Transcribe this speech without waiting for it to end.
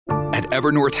At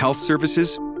Evernorth Health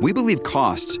Services, we believe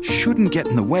costs shouldn't get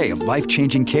in the way of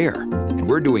life-changing care, and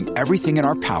we're doing everything in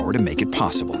our power to make it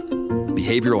possible.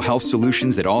 Behavioral health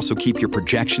solutions that also keep your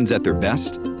projections at their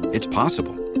best? It's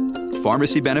possible.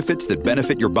 Pharmacy benefits that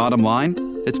benefit your bottom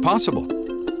line? It's possible.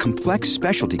 Complex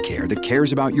specialty care that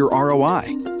cares about your ROI?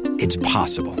 It's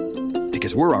possible.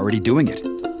 Because we're already doing it.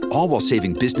 All while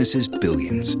saving businesses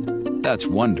billions. That's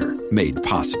Wonder made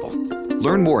possible.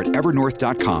 Learn more at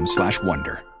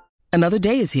evernorth.com/wonder. Another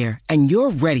day is here, and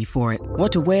you're ready for it.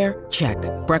 What to wear? Check.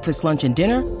 Breakfast, lunch, and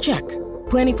dinner? Check.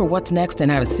 Planning for what's next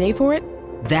and how to save for it?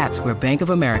 That's where Bank of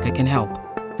America can help.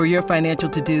 For your financial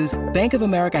to-dos, Bank of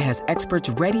America has experts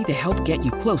ready to help get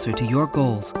you closer to your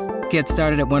goals. Get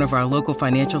started at one of our local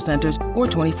financial centers or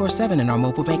 24/7 in our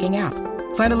mobile banking app.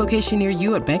 Find a location near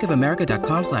you at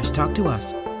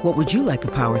bankofamerica.com/talktous. What would you like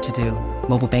the power to do?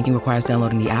 Mobile banking requires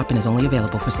downloading the app and is only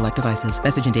available for select devices.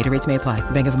 Message and data rates may apply.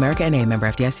 Bank of America N.A., member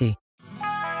FDIC.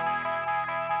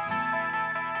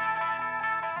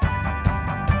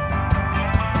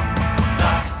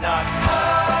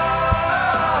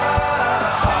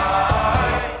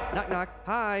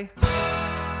 Hi.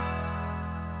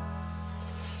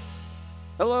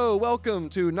 Hello, welcome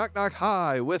to Knock Knock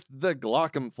Hi with the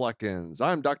Glockenfleckens.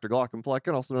 I'm Dr.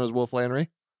 Glockenflecken, also known as Will Flannery.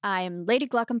 I'm Lady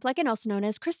Glockenflecken, also known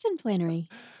as Kristen Flannery.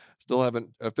 Still haven't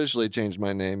officially changed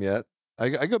my name yet. I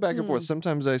go back and forth.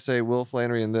 Sometimes I say Will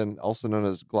Flannery and then also known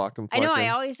as Glockenflecken. I know, I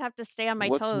always have to stay on my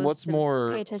toes. What's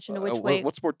more, pay attention to which way.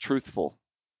 What's more truthful?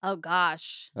 Oh,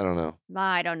 gosh. I don't know.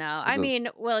 I don't know. I mean,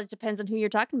 well, it depends on who you're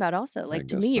talking about also. Like,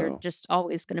 to me, you're just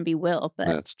always going to be Will. But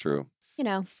that's true. You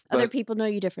know, other people know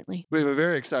you differently. We have a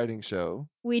very exciting show.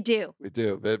 We do.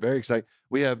 Very exciting.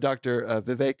 We have Dr.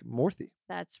 Vivek Murthy.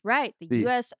 That's right. The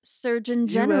U.S. Surgeon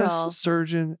General. U.S.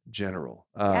 Surgeon General.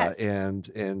 Yes.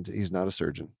 And he's not a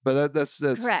surgeon. But that's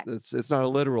correct. It's not a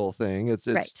literal thing. It's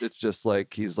just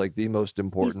like he's like the most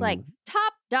important. He's like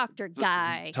top doctor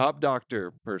guy. Top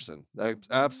doctor person.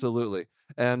 Absolutely.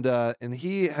 And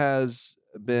he has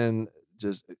been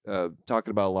just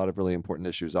talking about a lot of really important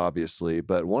issues, obviously.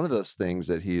 But one of those things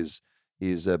that he's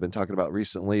been talking about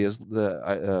recently is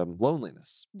the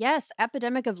loneliness. Yes,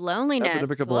 epidemic of loneliness.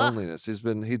 Loneliness.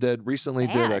 He did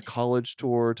a college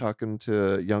tour talking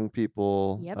to young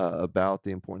people about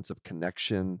the importance of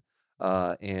connection.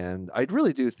 And I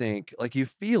really do think, like, you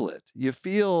feel it. You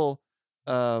feel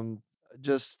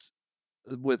just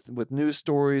with news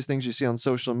stories, things you see on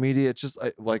social media. It's just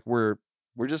like we're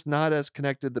just not as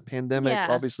connected. The pandemic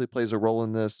obviously plays a role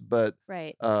in this, but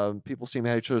people seem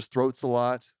at each other's throats a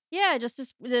lot. Yeah, just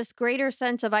this greater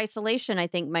sense of isolation, I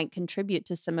think, might contribute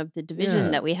to some of the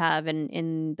division that we have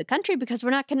in the country because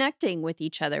we're not connecting with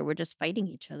each other. We're just fighting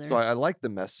each other. So I like the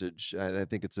message. I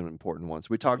think it's an important one. So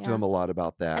we talked to him a lot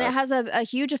about that. And it has a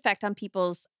huge effect on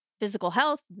people's physical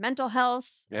health, mental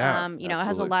health. Yeah, it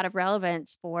has a lot of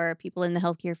relevance for people in the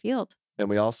healthcare field. And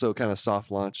we also kind of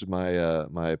soft launched my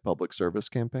my public service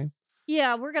campaign.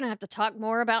 Yeah, we're gonna have to talk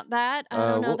more about that. I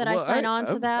don't know that I sign on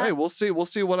to that. Hey, we'll see. We'll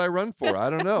see what I run for. I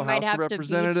don't know. Might House have of to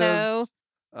Representatives,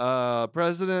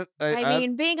 President. I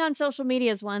mean, being on social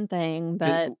media is one thing,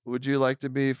 but would you like to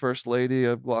be First Lady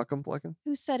of Glockenflecken?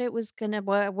 Who said it was gonna?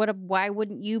 Why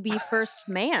wouldn't you be first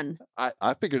man?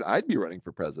 I figured I'd be running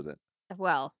for president.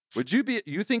 Well, would you be?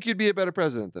 You think you'd be a better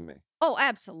president than me? Oh,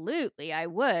 absolutely, I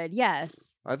would.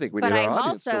 Yes. I think we need our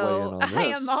audience to weigh in on this. I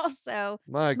am also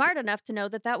smart enough to know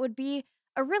that would be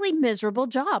a really miserable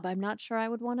job. I'm not sure I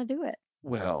would want to do it.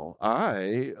 Well,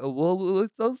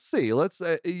 let's see.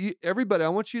 Everybody, I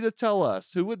want you to tell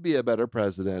us who would be a better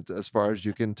president, as far as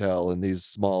you can tell, in these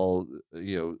small,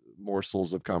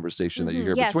 morsels of conversation that you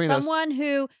hear between us. Someone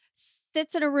who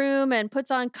sits in a room and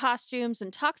puts on costumes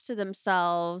and talks to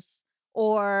themselves,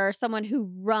 or someone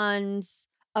who runs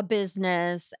a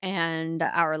business and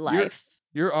our life.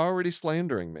 You're already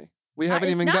slandering me. We haven't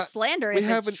even got slander if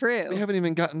it's true. We haven't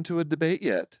even gotten to a debate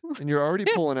yet, and you're already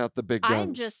pulling out the big guns.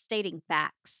 I'm just stating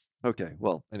facts. Okay.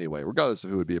 Well, anyway, regardless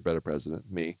of who would be a better president,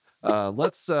 me.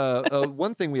 Let's.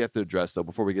 One thing we have to address though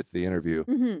before we get to the interview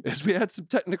is we had some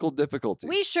technical difficulties.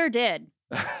 We sure did.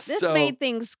 This made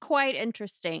things quite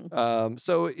interesting.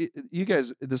 You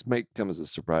guys, this might come as a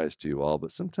surprise to you all,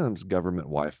 but sometimes government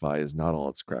Wi-Fi is not all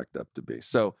it's cracked up to be.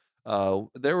 So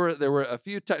there were a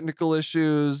few technical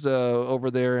issues over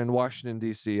there in Washington,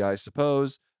 D.C., I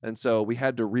suppose. And so we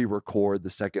had to re-record the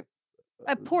second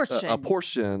a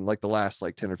portion, like the last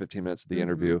 10 or 15 minutes of the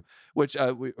interview, which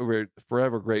we're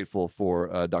forever grateful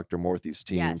for Dr. Murthy's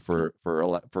team for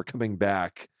coming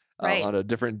back Right. on a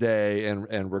different day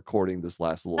and recording this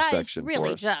last little That is section really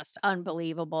for us. just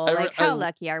unbelievable. I re- Like, how I-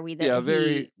 lucky are we that yeah,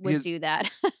 he would do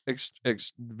that?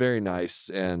 very nice,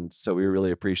 and so we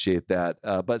really appreciate that.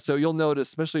 But so you'll notice,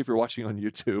 especially if you're watching on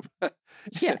YouTube,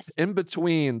 Yes. in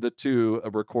between the two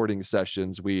recording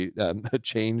sessions, we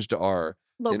changed our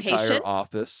entire Location.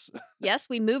 office. Yes,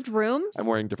 we moved rooms. I'm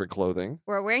wearing different clothing.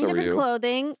 We're wearing So are different you.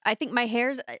 clothing. I think my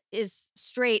hair is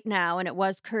straight now, and it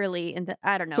was curly. And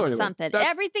I don't know, So anyway, something.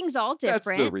 Everything's all That's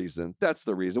different. the reason. That's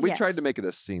the reason. We tried to Yes. make it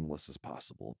as seamless as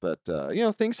possible, but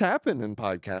things happen in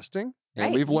podcasting, and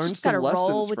Right. we've You learned just gotta some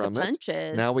roll lessons with the from it.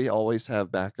 punches. Now we always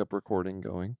have backup recording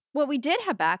going. Well, we did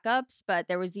have backups, but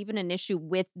there was even an issue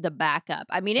with the backup.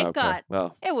 I mean, it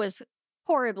was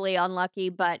horribly unlucky,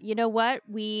 but you know what?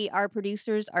 Our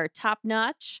producers are top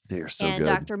notch. They are so And good.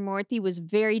 Dr. Murthy was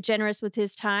very generous with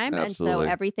his time. Absolutely. And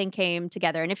so everything came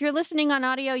together. And if you're listening on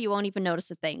audio, you won't even notice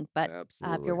a thing. But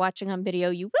if you're watching on video,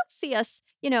 you will see us,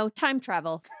 time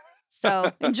travel.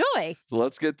 So enjoy. So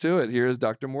let's get to it. Here is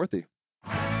Dr. Murthy.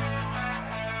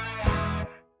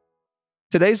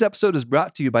 Today's episode is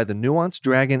brought to you by the Nuance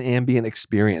Dragon Ambient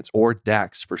Experience, or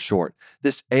DAX for short.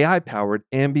 This AI-powered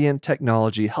ambient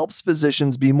technology helps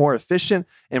physicians be more efficient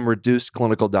and reduce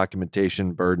clinical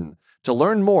documentation burden. To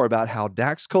learn more about how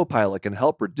DAX Copilot can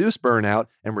help reduce burnout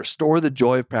and restore the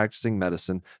joy of practicing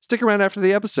medicine, stick around after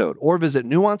the episode or visit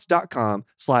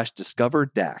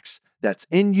nuance.com/discoverdax. That's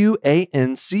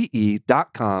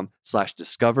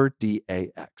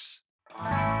nuance.com/discoverdax.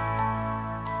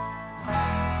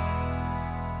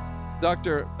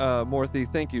 Dr.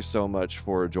 Murthy, thank you so much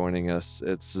for joining us.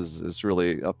 It's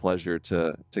really a pleasure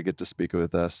to get to speak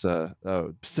with us. Get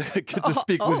to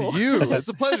speak with you. It's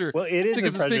a pleasure. Well, it is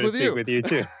a pleasure to speak with you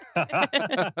too.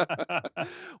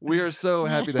 We are so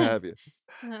happy to have you.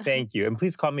 Thank you, and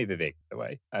please call me Vivek. By the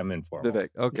way, I'm informal. Vivek,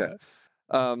 okay.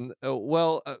 Yeah.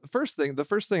 The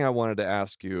first thing I wanted to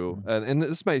ask you, and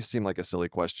this may seem like a silly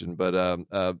question, but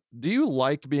do you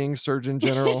like being Surgeon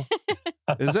General?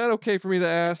 Is that okay for me to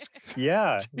ask?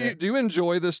 Yeah. Do you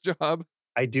enjoy this job?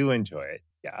 I do enjoy it.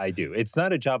 Yeah, I do. It's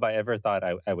not a job I ever thought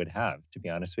I would have, to be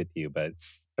honest with you, but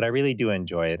I really do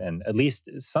enjoy it. And at least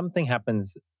something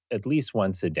happens at least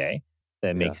once a day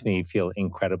that makes me feel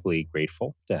incredibly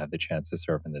grateful to have the chance to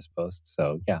serve in this post.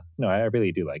 So yeah, no, I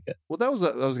really do like it. Well, that was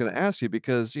I was going to ask you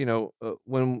because,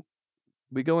 when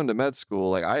we go into med school,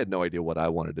 like I had no idea what I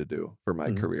wanted to do for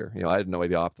my career. I had no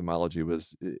idea ophthalmology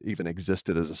even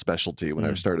existed as a specialty when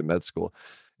I started med school.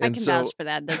 And I can vouch for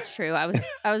that. That's true. I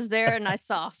was there and I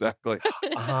saw. Exactly.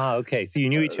 Okay. So you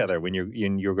knew each other when you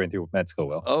were going through med school,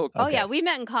 Will. Oh, okay. Yeah, we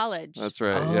met in college. That's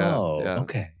right. Oh, yeah.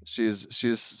 Okay.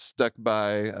 She's stuck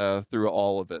by through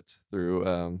all of it,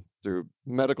 through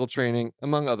medical training,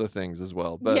 among other things as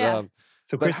well. But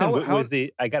so Kristen,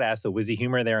 I got to ask, so was he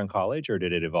humor there in college or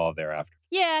did it evolve thereafter?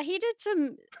 Yeah, he did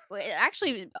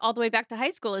actually all the way back to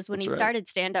high school is when he started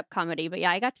stand-up comedy. But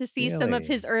yeah, I got to see some of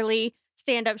his early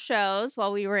stand-up shows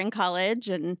while we were in college,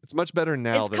 and it's much better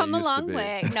now. It's come a long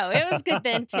way. No, it was good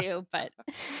then too, but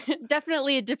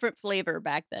definitely a different flavor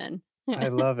back then. I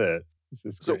love it. This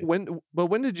is great. So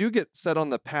when did you get set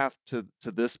on the path to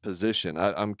this position?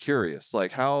 I'm curious.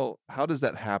 Like how does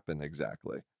that happen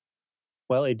exactly?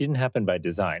 Well, it didn't happen by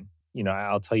design.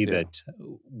 I'll tell you that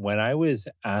when I was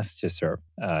asked to serve,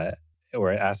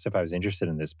 or asked if I was interested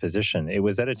in this position, it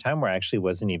was at a time where I actually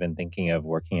wasn't even thinking of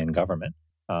working in government,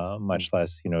 much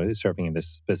less, serving in this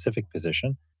specific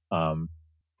position.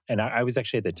 And I was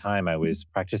actually at the time, I was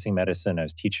practicing medicine. I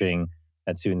was teaching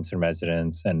at students and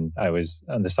residents, and I was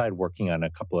on the side working on a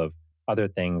couple of other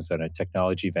things on a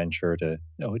technology venture to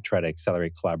try to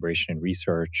accelerate collaboration and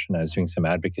research. And I was doing some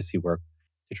advocacy work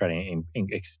to try to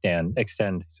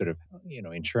extend sort of,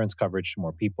 insurance coverage to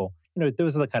more people.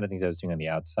 Those are the kind of things I was doing on the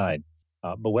outside.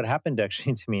 But what happened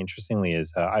actually to me, interestingly,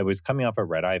 is I was coming off a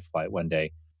red-eye flight one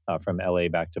day from LA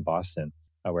back to Boston,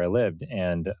 where I lived.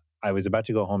 And I was about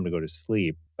to go home to go to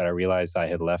sleep, but I realized I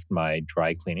had left my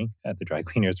dry cleaning at the dry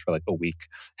cleaners for like a week.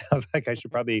 I was like, I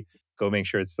should probably go make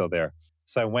sure it's still there.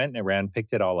 So I went and ran,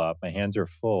 picked it all up. My hands are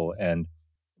full. And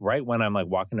right when I'm like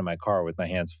walking to my car with my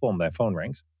hands full, my phone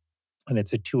rings. And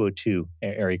it's a 202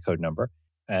 area code number.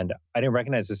 And I didn't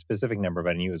recognize the specific number,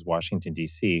 but I knew it was Washington,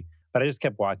 D.C. But I just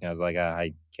kept walking. I was like,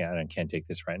 I can't take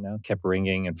this right now. Kept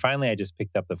ringing. And finally, I just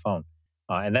picked up the phone.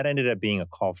 And that ended up being a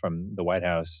call from the White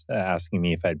House asking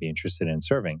me if I'd be interested in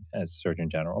serving as Surgeon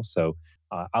General. So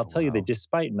I'll tell you that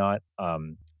despite not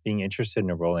being interested in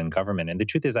a role in government, and the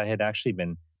truth is I had actually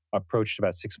been approached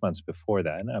about 6 months before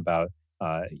that about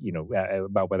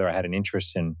whether I had an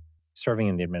interest in serving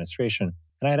in the administration.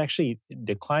 And I had actually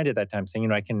declined at that time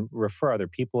saying, I can refer other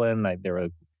people in. There were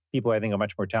people I think are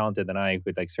much more talented than I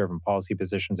could like serve in policy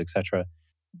positions, etc.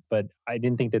 But I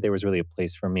didn't think that there was really a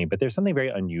place for me. But there's something very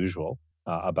unusual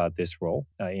about this role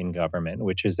in government,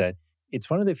 which is that it's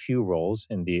one of the few roles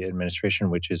in the administration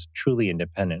which is truly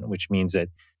independent, which means that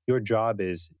your job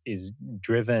is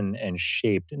driven and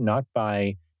shaped not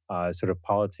by sort of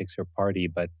politics or party,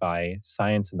 but by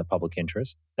science and the public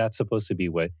interest. That's supposed to be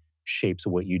what shapes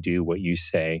what you do, what you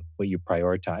say, what you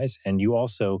prioritize. And you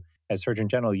also, as Surgeon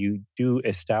General, you do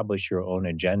establish your own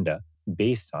agenda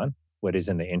based on what is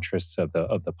in the interests of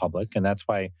the public. And that's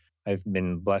why I've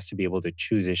been blessed to be able to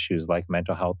choose issues like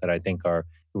mental health that I think are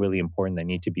really important that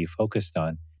need to be focused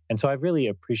on. And so I've really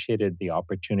appreciated the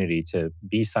opportunity to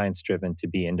be science driven, to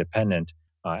be independent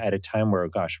at a time where,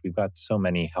 gosh, we've got so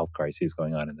many health crises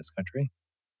going on in this country.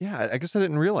 Yeah, I guess I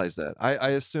didn't realize that. I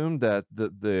assumed that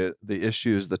the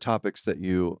issues, the topics that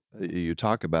you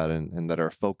talk about and that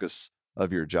are focus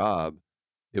of your job,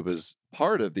 it was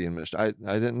part of the administration.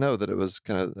 I didn't know that it was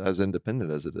kind of as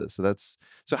independent as it is.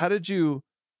 So how did you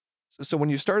so when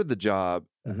you started the job,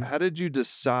 Mhm. how did you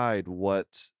decide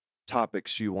what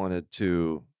topics you wanted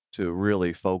to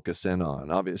really focus in on?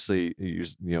 Obviously,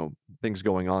 things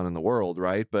going on in the world,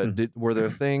 right? But Mhm. were there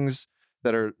things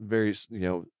that are very,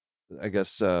 I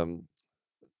guess,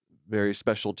 very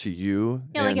special to you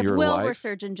Yeah, like and if your Will were life?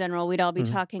 Surgeon General, we'd all be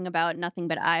Mhm. talking about nothing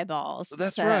but eyeballs.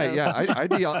 That's right. So Yeah,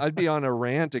 I'd be on a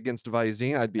rant against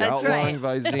Visine. I'd be that's right. outlawing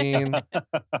Visine,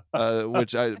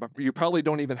 which you probably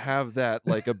don't even have that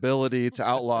like ability to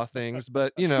outlaw things,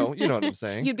 but you know what I'm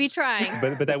saying. You'd be trying.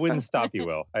 But that wouldn't stop you,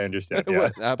 Will. I understand. It Yeah.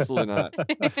 would absolutely not.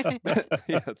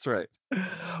 Yeah, that's right.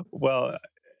 Well,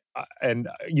 and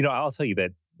I'll tell you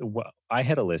that I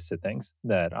had a list of things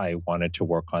that I wanted to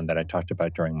work on that I talked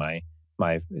about during my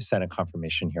Senate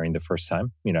confirmation hearing the first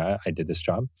time. I did this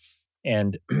job,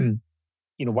 and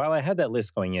while I had that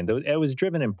list going in, though, it was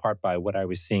driven in part by what I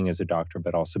was seeing as a doctor,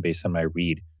 but also based on my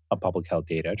read of public health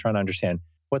data, trying to understand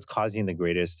what's causing the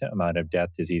greatest amount of death,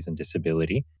 disease, and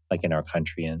disability, like in our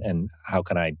country, and how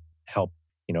can I help,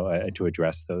 to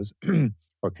address those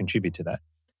or contribute to that.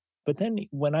 But then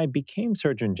when I became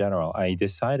Surgeon General, I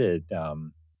decided,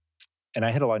 and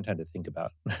I had a long time to think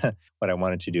about what I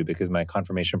wanted to do because my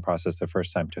confirmation process the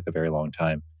first time took a very long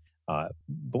time. But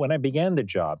when I began the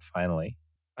job, finally,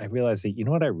 I realized that,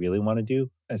 what I really want to do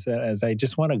as I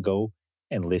just want to go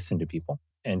and listen to people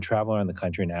and travel around the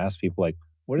country and ask people, like,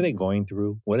 what are they going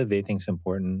through? What do they think is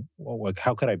important?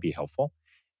 How could I be helpful?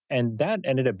 And that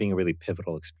ended up being a really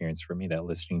pivotal experience for me, that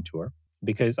listening tour,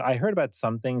 because I heard about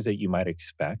some things that you might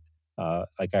expect.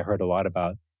 Like I heard a lot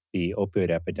about the opioid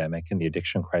epidemic and the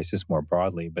addiction crisis more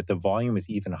broadly, but the volume is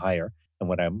even higher than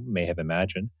what I may have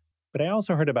imagined. But I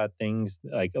also heard about things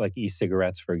like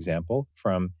e-cigarettes, for example,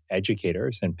 from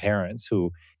educators and parents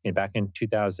who, back in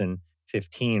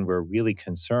 2015, were really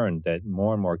concerned that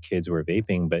more and more kids were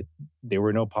vaping, but there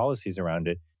were no policies around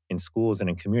it in schools and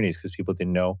in communities because people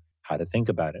didn't know how to think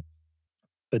about it.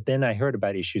 But then I heard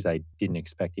about issues I didn't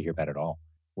expect to hear about at all,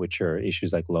 which are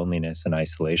issues like loneliness and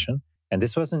isolation. And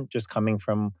this wasn't just coming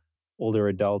from older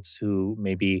adults who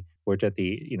maybe were at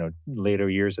the later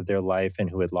years of their life and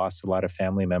who had lost a lot of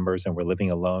family members and were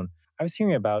living alone. I was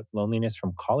hearing about loneliness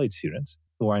from college students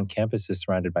who are on campuses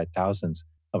surrounded by thousands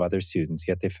of other students,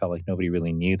 yet they felt like nobody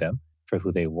really knew them for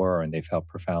who they were and they felt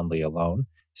profoundly alone.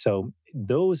 So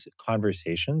those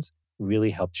conversations really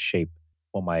helped shape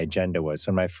what my agenda was. So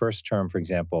in my first term, for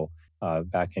example,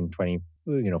 back in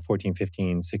 14,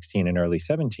 15, 16, and early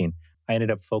 17, I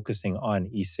ended up focusing on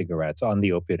e-cigarettes, on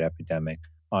the opioid epidemic,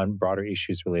 on broader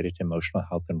issues related to emotional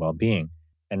health and well-being.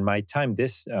 And my time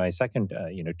my second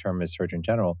term as Surgeon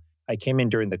General, I came in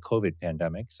during the COVID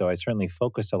pandemic. So I certainly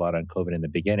focused a lot on COVID in the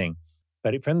beginning.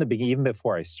 But from the beginning, even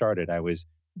before I started, I was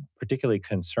particularly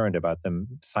concerned about the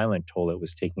silent toll it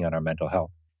was taking on our mental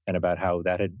health and about how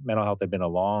mental health had been a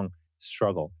long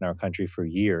struggle in our country for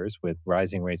years with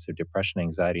rising rates of depression,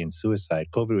 anxiety, and suicide.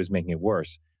 COVID was making it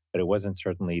worse, but it wasn't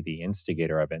certainly the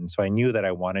instigator of it. And so I knew that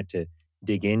I wanted to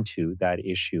dig into that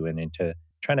issue and into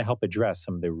trying to help address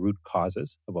some of the root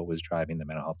causes of what was driving the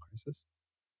mental health crisis.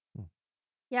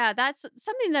 Yeah, that's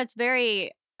something that's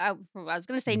very I was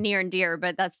going to say near and dear,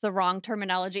 but that's the wrong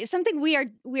terminology. It's something we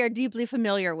are deeply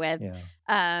familiar with,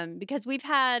 Yeah. because we've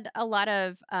had a lot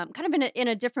of kind of in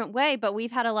a different way, but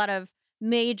we've had a lot of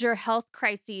major health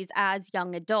crises as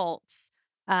young adults.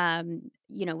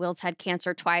 Will's had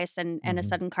cancer twice and a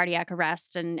sudden cardiac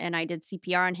arrest, and I did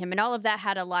CPR on him. And all of that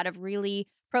had a lot of really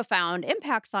profound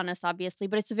impacts on us, obviously.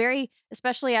 But it's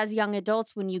especially as young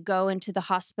adults, when you go into the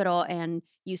hospital and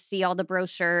you see all the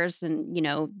brochures and,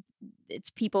 it's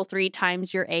people 3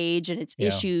 times your age and it's Yeah.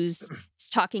 issues. It's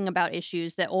talking about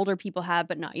issues that older people have,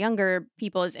 but not younger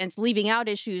people. And it's leaving out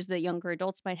issues that younger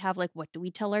adults might have. Like, what do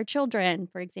we tell our children,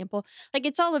 for example? Like,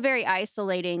 it's all a very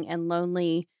isolating and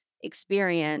lonely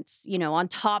experience, on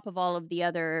top of all of the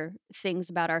other things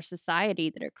about our society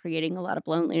that are creating a lot of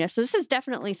loneliness. So this is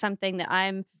definitely something that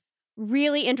I'm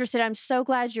really interested. I'm so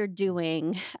glad you're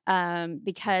doing,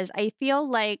 because I feel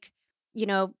like,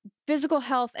 physical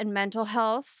health and mental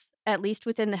health, at least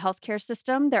within the healthcare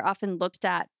system, they're often looked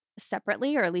at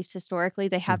separately, or at least historically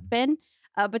they have been.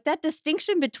 But that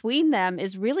distinction between them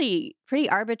is really pretty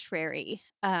arbitrary.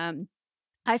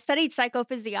 I studied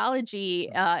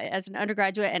psychophysiology as an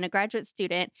undergraduate and a graduate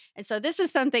student, and so this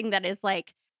is something that is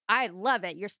like, I love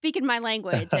it. You're speaking my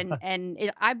language,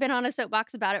 and I've been on a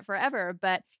soapbox about it forever.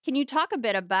 But can you talk a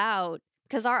bit about,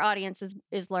 because our audience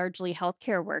is largely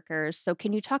healthcare workers, so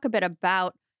can you talk a bit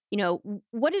about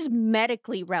what is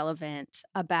medically relevant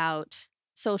about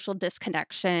social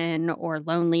disconnection or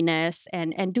loneliness,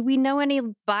 and do we know any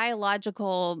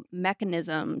biological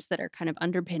mechanisms that are kind of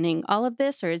underpinning all of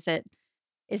this, or is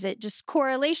it just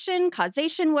correlation,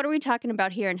 causation? What are we talking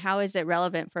about here, and how is it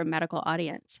relevant for a medical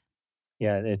audience?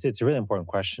 Yeah, it's a really important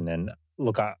question. And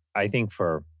look, I think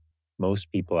for most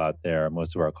people out there,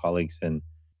 most of our colleagues in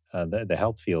the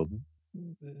health field,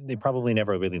 they probably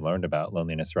never really learned about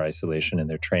loneliness or isolation in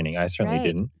their training. I certainly Right.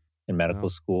 didn't in medical No.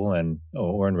 school and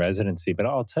or in residency. But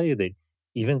I'll tell you that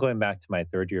even going back to my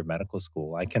third year of medical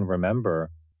school, I can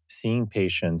remember seeing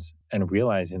patients and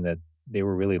realizing that they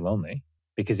were really lonely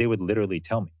because they would literally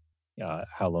tell me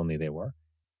how lonely they were.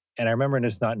 And I remember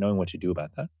just not knowing what to do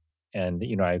about that. And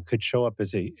I could show up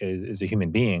as a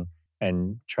human being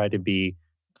and try to be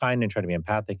kind and try to be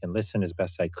empathic and listen as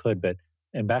best I could. But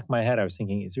in back of my head, I was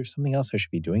thinking, is there something else I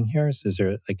should be doing here? Is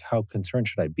there, like, how concerned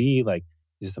should I be? Like,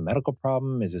 is this a medical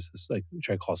problem? Is this like,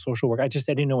 should I call social work? I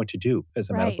didn't know what to do as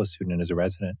a medical Right. student and as a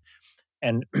resident.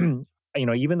 And,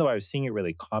 even though I was seeing it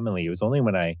really commonly, it was only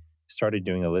when I started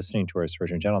doing a listening to our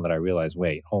Surgeon General that I realized,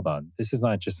 wait, hold on. This is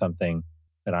not just something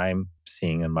that I'm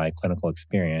seeing in my clinical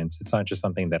experience. It's not just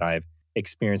something that I've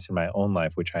experienced in my own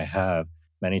life, which I have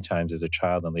many times as a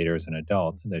child and later as an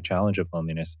adult, the challenge of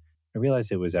loneliness. I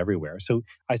realized it was everywhere. So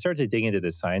I started to dig into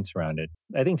the science around it.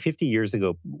 I think 50 years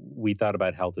ago, we thought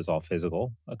about health as all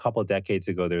physical. A couple of decades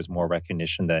ago, there's more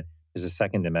recognition that there's a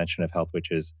second dimension of health,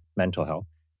 which is mental health.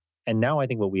 And now I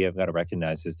think what we have got to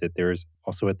recognize is that there's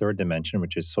also a third dimension,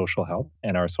 which is social health.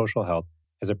 And our social health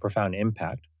has a profound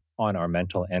impact on our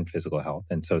mental and physical health.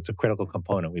 And so it's a critical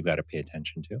component we've got to pay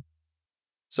attention to.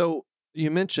 So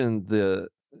you mentioned the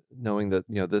knowing that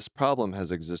this problem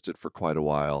has existed for quite a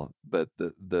while, but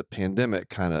the pandemic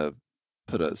kind of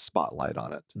put a spotlight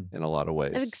on it in a lot of It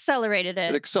ways. accelerated It it,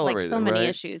 like accelerated, so many right?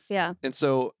 issues. Yeah. And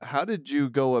so, how did you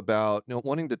go about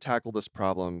wanting to tackle this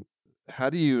problem? How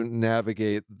do you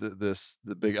navigate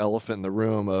the big elephant in the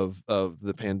room of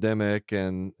the pandemic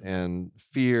and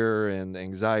fear and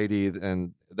anxiety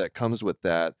and that comes with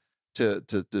that to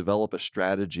develop a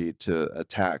strategy to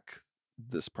attack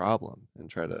this problem and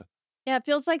try to Yeah, it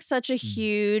feels like such a Mm.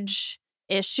 huge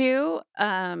issue.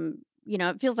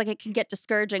 It feels like it can get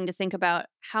discouraging to think about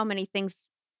how many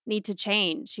things need to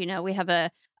change. We have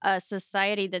a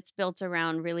society that's built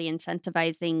around really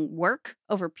incentivizing work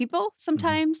over people Mhm.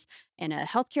 sometimes, and a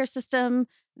healthcare system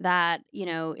that,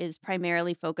 is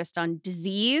primarily focused on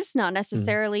disease, not Mhm.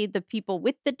 necessarily the people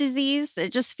with the disease.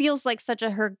 It just feels like such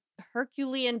a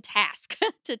Herculean task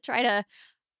to try to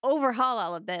overhaul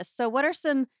all of this. So what are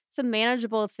some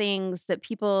manageable things that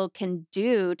people can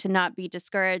do to not be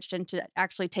discouraged and to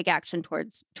actually take action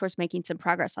towards making some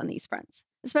progress on these fronts,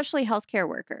 especially healthcare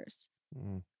workers?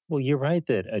 mm, Well, you're right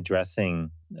that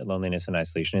addressing loneliness and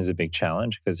isolation is a big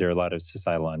challenge because there are a lot of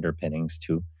societal underpinnings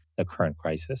to the current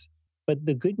crisis. But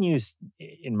the good news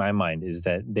in my mind is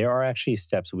that there are actually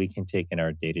steps we can take in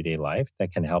our day to day life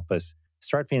that can help us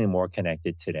start feeling more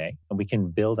connected today. And we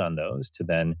can build on those to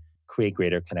then create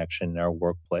greater connection in our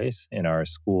workplace, in our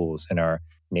schools, in our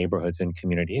neighborhoods and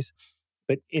communities.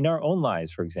 But in our own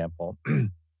lives, for example,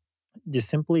 just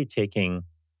simply taking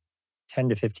 10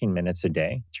 to 15 minutes a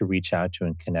day to reach out to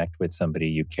and connect with somebody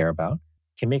you care about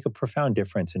can make a profound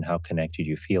difference in how connected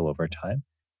you feel over time.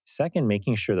 Second,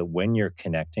 making sure that when you're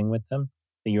connecting with them,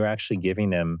 that you're actually giving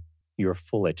them your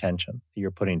full attention, that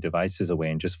you're putting devices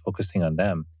away and just focusing on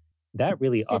them. that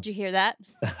really Did you ups. hear that?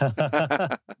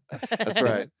 That's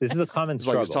right. This is a common It's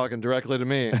like he's struggle. talking directly to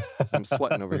me. I'm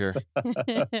sweating over here.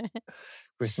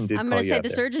 Kristen did I'm call going to you say out the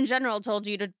there. Surgeon General told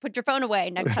you to put your phone away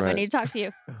next That's time I right. need to talk to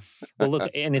you. Well, look,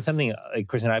 and it's something,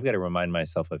 Kristen, I've got to remind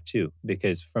myself of too,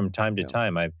 because from time to Yeah.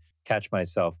 time I catch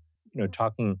myself,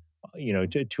 talking,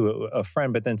 to a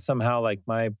friend, but then somehow like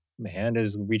my hand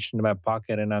is reached into my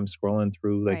pocket and I'm scrolling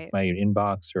through like Right. my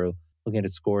inbox or looking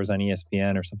at scores on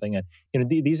ESPN or something. And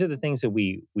these are the things that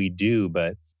we do,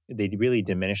 but they really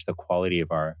diminish the quality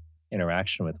of our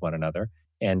interaction with one another.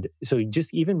 And so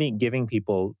just even giving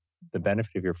people the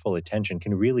benefit of your full attention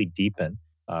can really deepen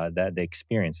that the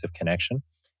experience of connection.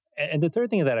 And the third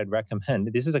thing that I'd recommend,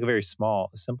 this is like a very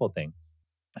small, simple thing,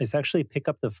 is actually pick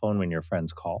up the phone when your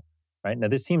friends call, right? Now,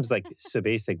 this seems like so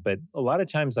basic, but a lot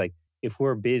of times, like if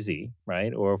we're busy,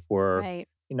 right? Or if we're Right.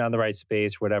 in the right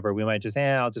space, whatever, we might just,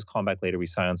 I'll just call them back later. We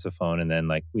silence the phone and then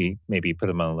like we maybe put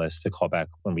them on the list to call back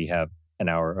when we have an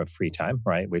hour of free time,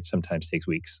 right? Which sometimes takes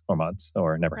weeks or months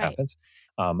or never Right. happens.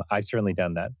 I've certainly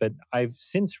done that. But I've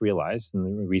since realized in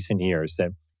the recent years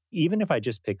that even if I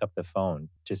just pick up the phone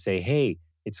to say, hey,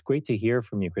 it's great to hear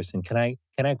from you, Kristen. Can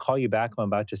I call you back? I'm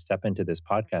about to step into this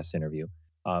podcast interview.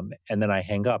 And then I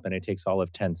hang up and it takes all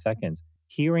of 10 seconds.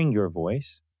 Hearing your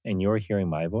voice and you're hearing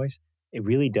my voice, it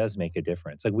really does make a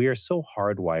difference. Like we are so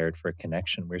hardwired for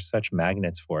connection. We're such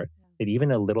magnets for it that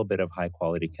even a little bit of high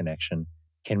quality connection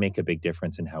can make a big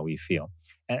difference in how we feel.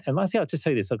 And lastly, I'll just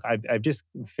tell you this. Look, I've just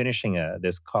finishing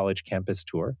this college campus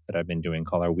tour that I've been doing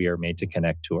called our We Are Made to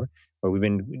Connect tour, where we've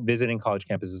been visiting college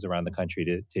campuses around the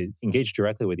country to engage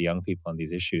directly with young people on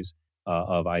these issues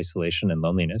of isolation and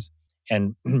loneliness.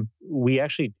 And we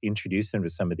actually introduced them to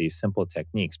some of these simple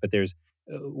techniques. But there's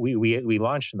we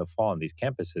launched in the fall on these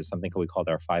campuses something we called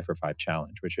our 5 for 5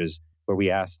 challenge, which is where we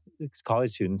asked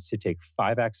college students to take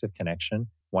 5 acts of connection,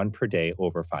 one per day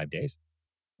over 5 days.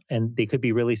 And they could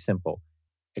be really simple: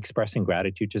 expressing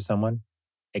gratitude to someone,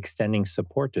 extending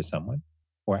support to someone,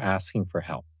 or asking for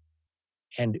help.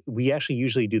 And we actually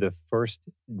usually do the first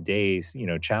day's,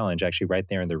 challenge actually right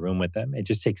there in the room with them. It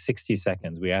just takes 60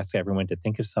 seconds. We ask everyone to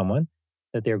think of someone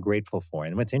that they're grateful for.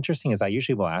 And what's interesting is I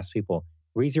usually will ask people,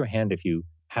 raise your hand if you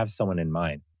have someone in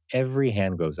mind. Every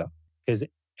hand goes up because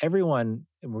everyone,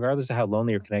 regardless of how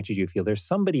lonely or connected you feel, there's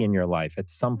somebody in your life at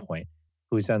some point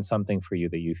who's done something for you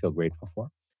that you feel grateful for.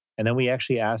 And then we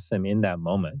actually ask them in that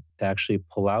moment to actually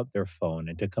pull out their phone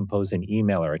and to compose an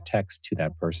email or a text to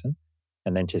that person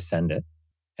and then to send it.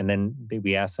 And then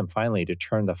we ask them finally to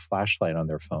turn the flashlight on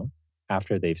their phone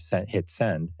after they've hit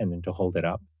send and then to hold it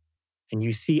up. And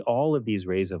you see all of these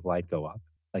rays of light go up,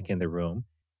 like in the room.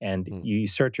 And you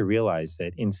start to realize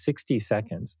that in 60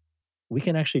 seconds, we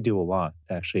can actually do a lot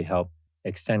to actually help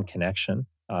extend connection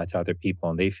to other people.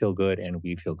 And they feel good and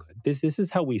we feel good. This is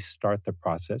how we start the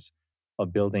process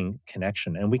of building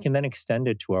connection. And we can then extend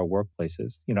it to our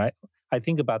workplaces. I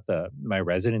think about my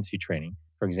residency training,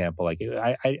 for example. Like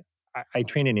I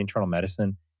trained in internal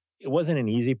medicine. It wasn't an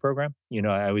easy program.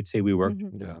 I would say we worked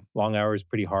long hours,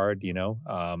 pretty hard,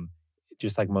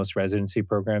 just like most residency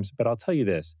programs. But I'll tell you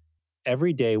this,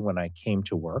 every day when I came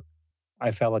to work,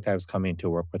 I felt like I was coming to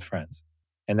work with friends.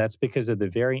 And that's because of the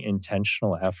very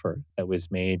intentional effort that was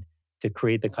made to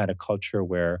create the kind of culture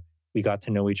where we got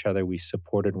to know each other, we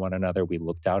supported one another, we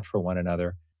looked out for one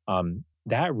another.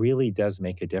 That really does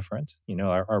make a difference.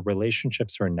 Our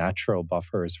relationships are natural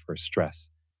buffers for stress.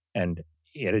 And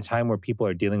at a time where people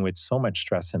are dealing with so much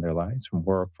stress in their lives, from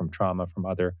work, from trauma, from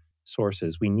other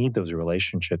sources, we need those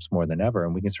relationships more than ever.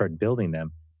 And we can start building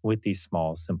them with these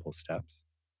small, simple steps.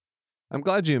 I'm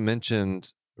glad you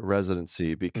mentioned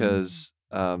residency because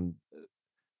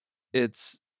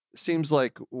it seems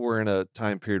like we're in a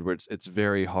time period where it's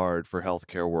very hard for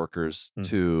healthcare workers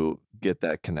to get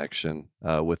that connection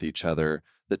with each other.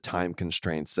 The time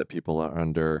constraints that people are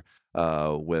under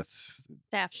with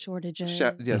staff shortages.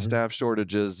 Staff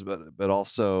shortages, but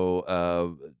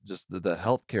also just the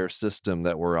healthcare system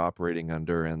that we're operating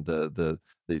under, and the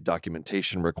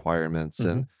documentation requirements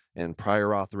and prior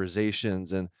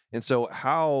authorizations, and so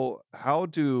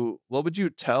what would you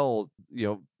tell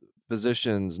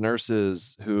physicians,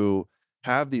 nurses who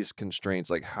have these constraints,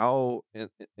 like how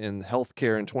in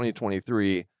healthcare in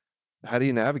 2023, how do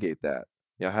you navigate that?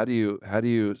 How do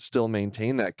you still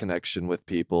maintain that connection with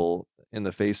people in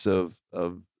the face of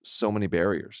so many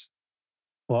barriers?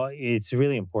 Well, it's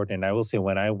really important. I will say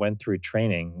when I went through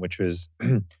training, which was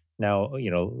now,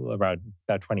 around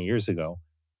about 20 years ago,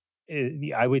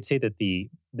 I would say that the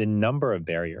number of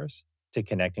barriers to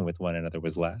connecting with one another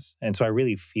was less. And so I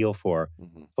really feel for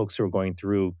folks who are going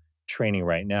through training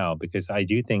right now, because I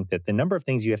do think that the number of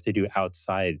things you have to do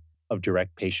outside of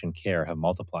direct patient care have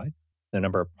multiplied. the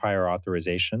number of prior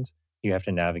authorizations you have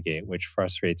to navigate, which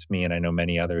frustrates me and I know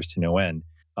many others to no end.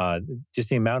 Just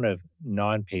the amount of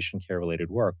non-patient care related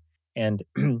work. And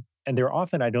and there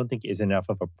often I don't think is enough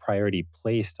of a priority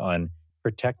placed on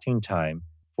protecting time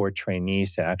for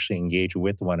trainees to actually engage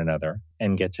with one another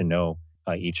and get to know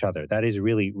each other. That is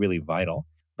really, really vital.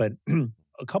 But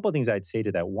a couple of things I'd say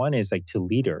to that. One is like to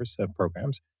leaders of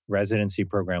programs, residency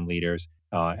program leaders,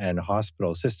 and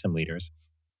hospital system leaders.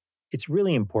 It's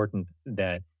really important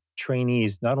that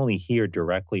trainees not only hear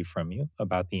directly from you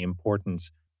about the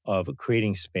importance of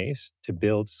creating space to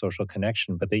build social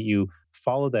connection, but that you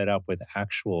follow that up with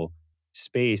actual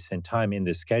space and time in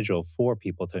the schedule for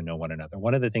people to know one another.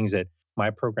 One of the things that my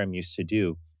program used to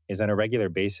do is on a regular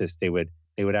basis, they would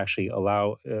actually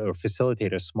allow or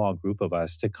facilitate a small group of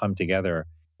us to come together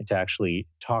and to actually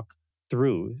talk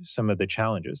through some of the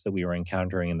challenges that we were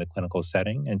encountering in the clinical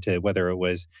setting, and to whether it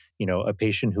was a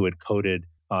patient who had coded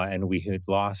and we had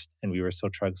lost and we were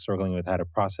still struggling with how to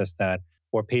process that,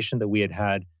 or a patient that we had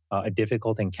had a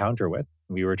difficult encounter with.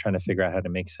 We were trying to figure out how to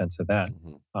make sense of that.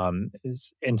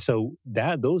 And so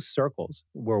that those circles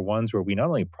were ones where we not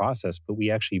only processed, but we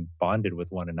actually bonded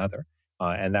with one another.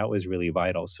 And that was really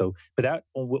vital. So, but that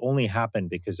only happened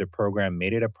because the program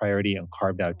made it a priority and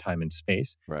carved out time and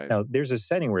space. Right. Now, there's a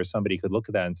setting where somebody could look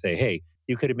at that and say, hey,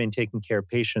 you could have been taking care of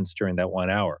patients during that 1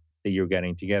 hour that you're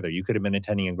getting together. You could have been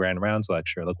attending a grand rounds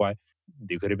lecture. Look, why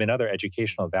there could have been other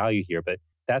educational value here. But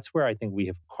that's where I think we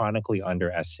have chronically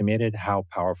underestimated how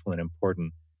powerful and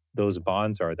important those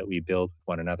bonds are that we build with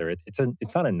one another.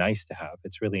 It's not a nice to have.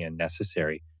 It's really a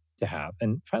necessary to have.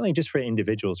 And finally, just for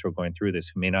individuals who are going through this,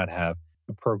 who may not have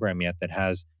a program yet that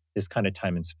has this kind of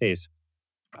time and space,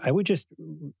 I would just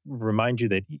remind you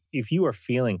that if you are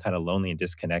feeling kind of lonely and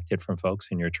disconnected from folks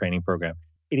in your training program,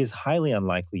 it is highly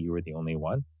unlikely you are the only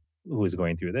one who is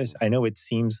going through this. I know it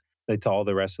seems like to all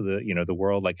the rest of the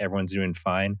world, like everyone's doing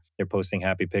fine. They're posting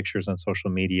happy pictures on social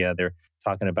media. They're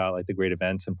talking about like the great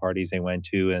events and parties they went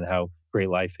to and how great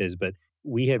life is. But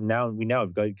we now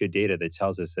have got good data that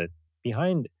tells us that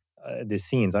behind the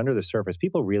scenes, under the surface,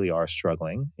 people really are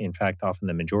struggling. In fact, often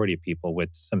the majority of people with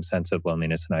some sense of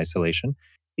loneliness and isolation.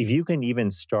 If you can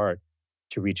even start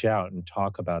to reach out and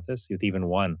talk about this with even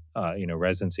one,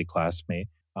 residency classmate,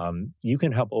 you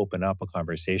can help open up a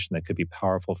conversation that could be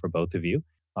powerful for both of you,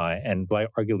 and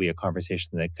arguably a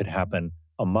conversation that could happen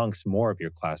amongst more of your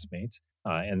classmates,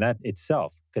 and that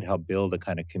itself could help build a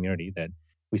kind of community that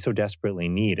we so desperately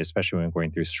need, especially when we're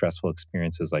going through stressful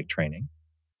experiences like training.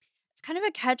 It's kind of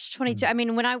a catch-22. I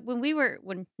mean,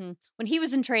 when he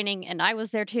was in training and I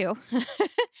was there too,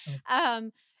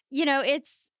 um,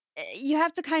 it's you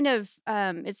have to kind of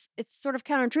it's sort of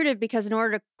counterintuitive because in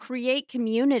order to create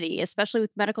community, especially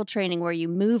with medical training where you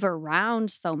move around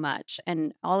so much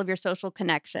and all of your social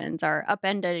connections are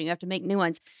upended and you have to make new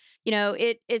ones,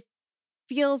 it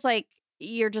feels like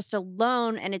you're just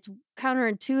alone, and it's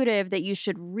counterintuitive that you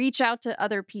should reach out to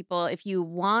other people if you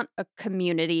want a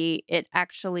community. It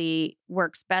actually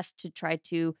works best to try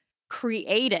to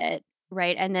create it,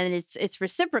 right? And then it's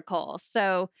reciprocal.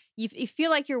 So you feel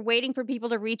like you're waiting for people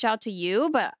to reach out to you,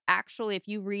 but actually if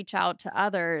you reach out to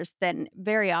others, then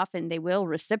very often they will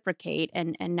reciprocate,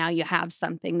 and now you have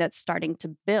something that's starting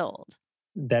to build.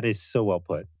 That is so well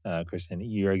put, Kristen.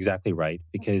 You're exactly right.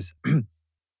 Because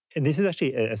and this is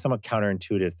actually a somewhat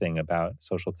counterintuitive thing about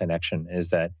social connection, is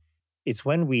that it's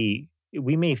when we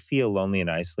may feel lonely and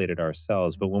isolated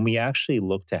ourselves, but when we actually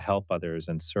look to help others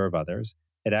and serve others,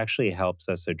 it actually helps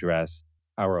us address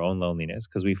our own loneliness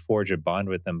because we forge a bond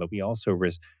with them, but we also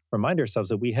remind ourselves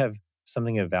that we have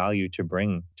something of value to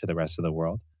bring to the rest of the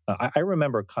world. I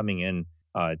remember coming in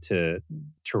to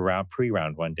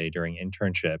pre-round one day during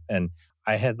internship, and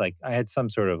I had some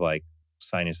sort of like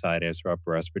sinusitis or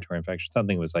upper respiratory infection.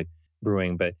 Something was like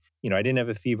brewing, but I didn't have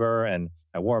a fever, and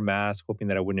I wore a mask, hoping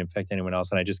that I wouldn't infect anyone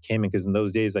else. And I just came in because in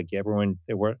those days, like everyone,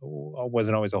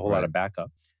 wasn't always a whole lot of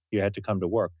backup. You had to come to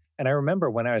work. And I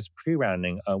remember when I was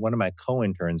pre-rounding, one of my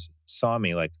co-interns saw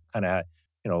me like kind of,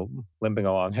 limping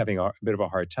along, having a bit of a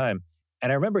hard time.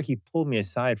 And I remember he pulled me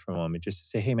aside for a moment just to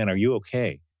say, "Hey, man, are you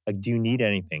okay? Like, do you need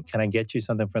anything? Can I get you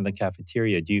something from the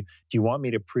cafeteria? Do you want me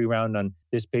to pre-round on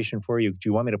this patient for you? Do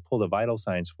you want me to pull the vital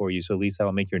signs for you so at least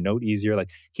that'll make your note easier?"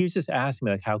 Like, he was just asking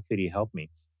me like, how could he help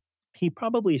me? He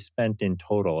probably spent in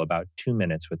total about 2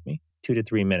 minutes with me, 2 to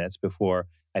 3 minutes before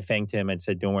I thanked him and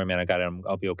said, "Don't worry, man, I got it.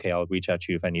 I'll be okay. I'll reach out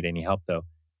to you if I need any help, though."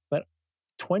 But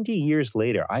 20 years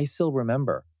later, I still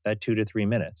remember that 2 to 3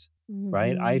 minutes,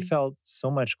 right? I Mhm. felt so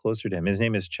much closer to him. His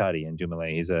name is Chadi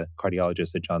Dumoulin. He's a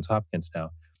cardiologist at Johns Hopkins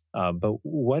now. But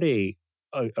what a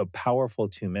a powerful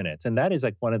 2 minutes. And that is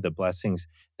like one of the blessings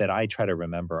that I try to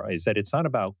remember is that it's not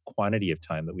about quantity of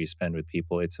time that we spend with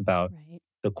people. It's about Right.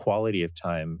 the quality of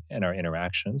time and our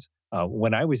interactions.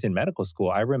 When I was in medical school,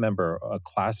 I remember a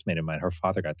classmate of mine, her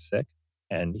father got sick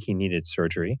and he needed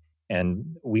surgery.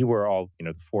 And we were all,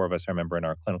 the four of us, I remember in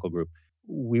our clinical group,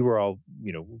 we were all,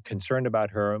 concerned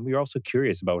about her. And we were also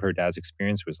curious about what her dad's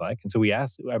experience was like. And so we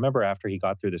asked, I remember after he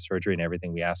got through the surgery and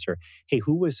everything, we asked her, hey,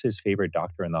 who was his favorite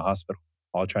doctor in the hospital?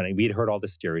 All trying to, we'd heard all the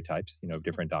stereotypes, of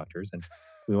different doctors. And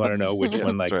we want to know which Yeah,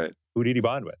 one, that's right. who did he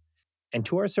bond with? And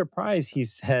to our surprise, he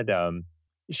said,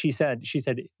 she said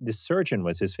the surgeon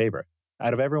was his favorite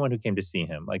out of everyone who came to see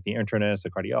him, like the internist, the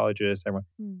cardiologist, everyone.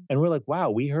 Mm. And we're like, wow,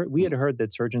 we had heard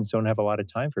that surgeons don't have a lot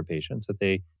of time for patients, that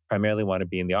they primarily want to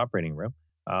be in the operating room.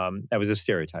 That was a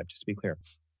stereotype, just to be clear.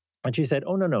 And she said,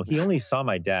 oh, no, he only saw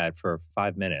my dad for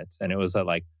 5 minutes. And it was at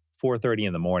like 4:30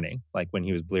 in the morning, like when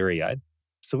he was bleary eyed.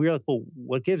 So we were like, well,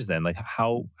 what gives then? Like,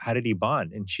 how did he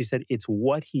bond? And she said, it's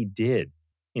what he did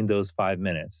in those 5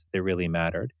 minutes that really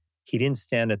mattered. He didn't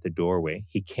stand at the doorway.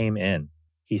 He came in.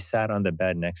 He sat on the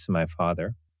bed next to my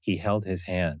father. He held his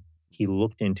hand. He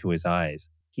looked into his eyes.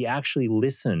 He actually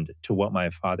listened to what my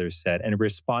father said and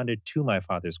responded to my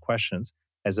father's questions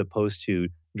as opposed to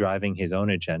driving his own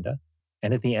agenda.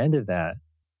 And at the end of that,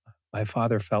 my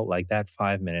father felt like that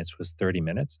 5 minutes was 30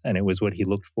 minutes, and it was what he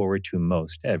looked forward to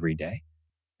most every day.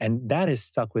 And that has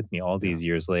stuck with me all these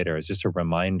years later as just a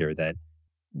reminder that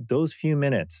those few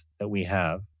minutes that we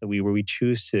have, where we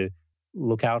choose to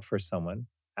look out for someone,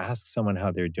 ask someone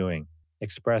how they're doing,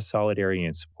 express solidarity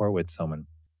and support with someone,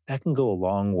 that can go a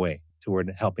long way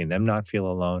toward helping them not feel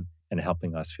alone and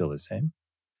helping us feel the same.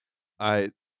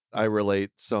 I I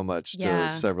relate so much to Yeah.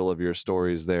 several of your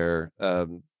stories there.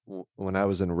 When I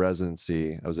was in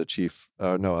residency, I was a chief.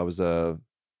 No, I was a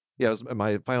yeah. It was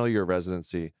my final year of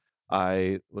residency.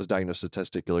 I was diagnosed with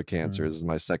testicular cancer. Mm. This is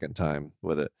my second time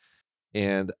with it,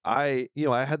 and I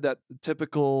had that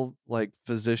typical like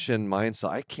physician mindset.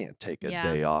 I can't take a Yeah.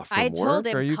 day off I from told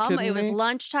work. Are him, you come. It kidding was me?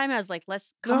 lunchtime. I was like,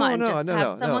 let's come No, on, no, just no, have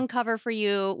no, no. someone cover for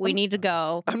you. We I'm need to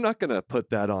go. I'm not gonna put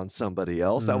that on somebody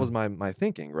else. That was Mm. my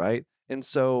thinking, right? And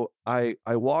so I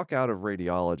walk out of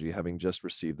radiology having just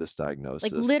received this Like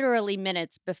diagnosis, literally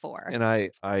minutes before. and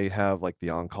I have like the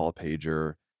on-call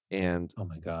pager, and Oh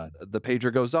my God. the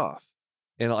pager goes off,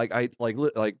 and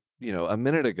a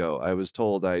minute ago I was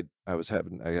told I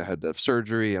had to have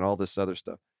surgery and all this other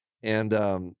stuff, and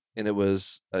it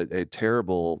was a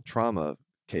terrible trauma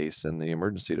case in the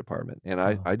emergency department, and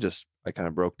Oh. I kind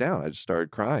of broke down. I just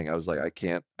started crying. I was like, I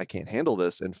can't handle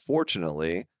this. And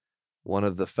fortunately, one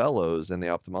of the fellows in the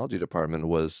ophthalmology department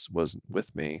was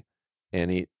with me,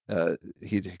 and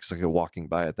he's like walking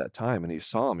by at that time, and he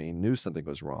saw me, he knew something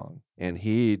was wrong, and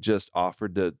he just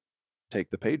offered to take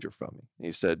the pager from me. And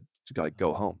he said, like,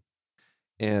 go home.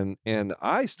 And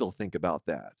I still think about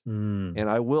that, Mm. and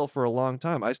I will for a long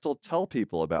time. I still tell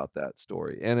people about that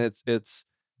story, and it's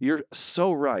you're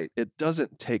so right. It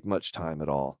doesn't take much time at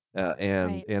all,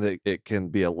 Right. and it can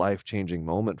be a life changing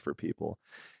moment for people.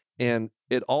 And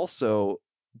it also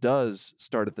does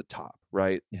start at the top,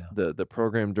 right? Yeah. The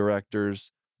program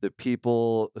directors, the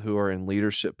people who are in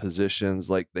leadership positions,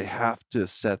 like they have to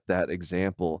set that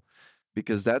example,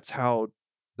 because that's how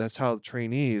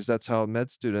trainees, that's how med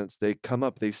students, they come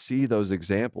up, they see those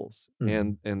examples,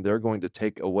 Mhm. and they're going to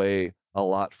take away a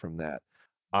lot from that.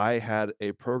 I had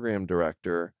a program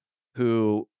director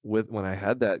who, when I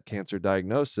had that cancer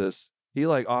diagnosis, he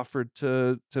like offered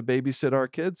to babysit our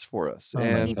kids for us. Oh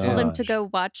my We told him to gosh. go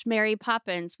watch Mary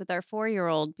Poppins with our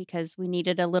 4-year-old because we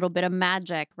needed a little bit of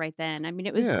magic right then. I mean,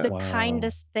 it was Yeah, the Wow.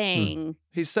 kindest Mm. thing.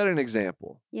 he set an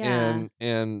example, Yeah.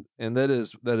 and that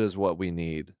is what we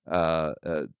need,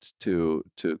 to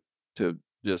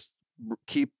just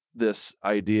keep this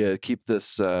idea, keep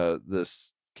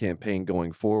this campaign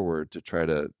going forward, to try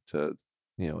to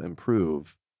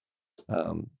improve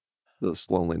um, this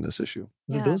loneliness issue.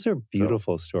 Yeah. Those are So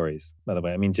beautiful stories, by the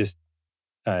way. I mean, just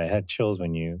I had chills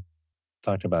when you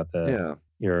talked about yeah,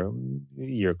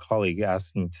 your colleague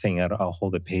saying, "I'll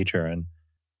hold a pager," and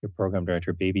your program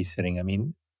director babysitting. I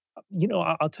mean,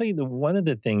 I'll tell you one of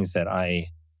the things that I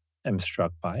am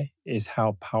struck by is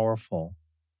how powerful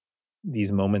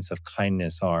these moments of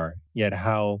kindness are, yet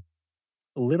how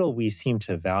little we seem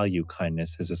to value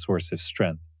kindness as a source of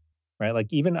strength, right? Like,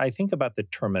 even I think about the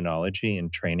terminology in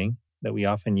training that we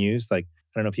often use. Like,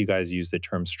 I don't know if you guys use the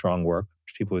term strong work,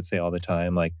 which people would say all the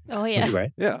time, like, Oh, yeah.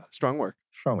 right? yeah, strong work,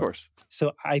 Strong of work. course.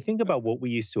 So I think about what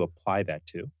we used to apply that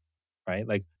to, right?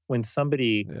 Like when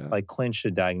somebody Yeah, like clinched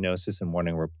a diagnosis and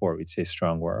morning report, we'd say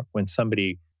strong work. When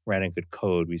somebody ran a good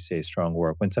code, we say strong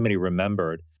work. When somebody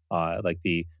remembered like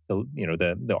the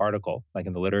article, like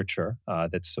in the literature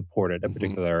that supported a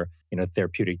particular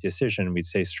therapeutic decision, we'd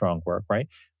say strong work, right?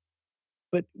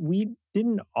 But we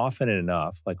didn't often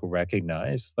enough like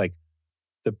recognize like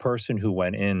the person who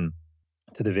went in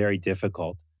to the very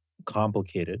difficult,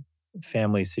 complicated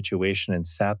family situation and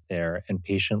sat there and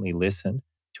patiently listened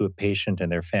to a patient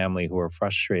and their family who were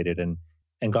frustrated and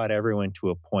got everyone to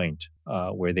a point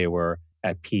where they were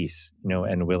at peace,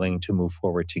 and willing to move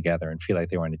forward together and feel like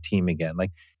they were on a team again.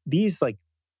 These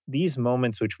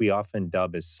moments, which we often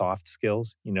dub as soft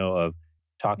skills, of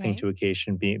talking Right. to a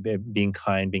patient, being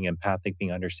kind, being empathic,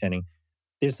 being understanding.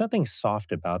 There's nothing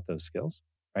soft about those skills,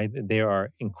 right? They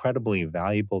are incredibly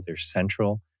valuable. They're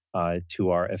central to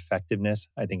our effectiveness,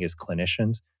 I think, as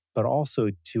clinicians, but also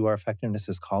to our effectiveness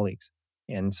as colleagues.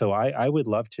 And so I would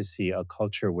love to see a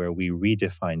culture where we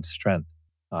redefine strength,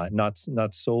 not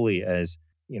solely as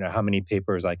how many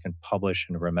papers I can publish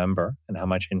and remember and how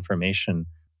much information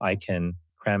I can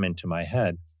cram into my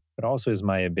head, but also as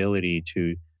my ability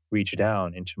to reach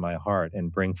down into my heart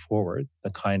and bring forward the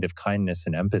kind of kindness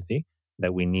and empathy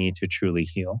that we need to truly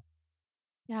heal.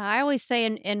 Yeah, I always say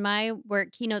in my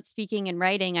work, keynote speaking and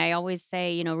writing, I always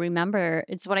say, remember,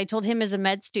 it's what I told him as a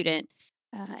med student.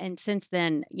 And since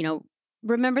then,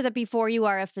 remember that before you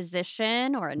are a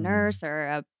physician or a Mhm. nurse or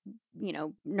a,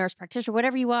 nurse practitioner,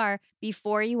 whatever you are,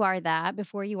 before you are that,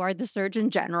 before you are the surgeon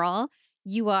general,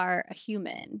 you are a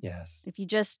human. Yes. If you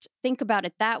just think about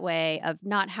it that way of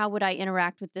not how would I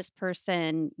interact with this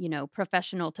person,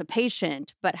 professional to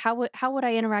patient, but how would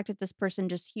I interact with this person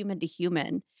just human to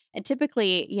human? And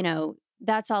typically,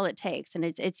 that's all it takes. And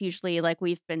it's usually like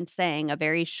we've been saying, a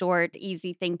very short,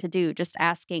 easy thing to do, just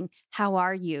asking, "How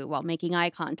are you?" while making eye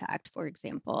contact, for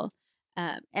example.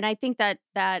 And I think that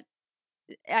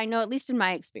I know, at least in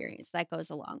my experience, that goes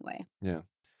a long way. Yeah.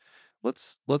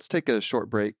 Let's take a short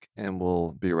break and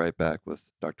we'll be right back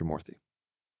with Dr. Murthy.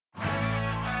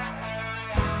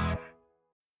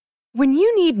 When you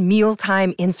need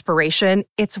mealtime inspiration,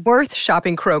 it's worth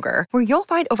shopping Kroger, where you'll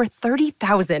find over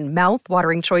 30,000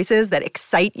 mouth-watering choices that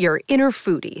excite your inner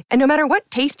foodie. And no matter what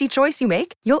tasty choice you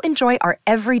make, you'll enjoy our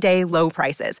everyday low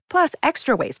prices, plus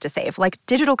extra ways to save, like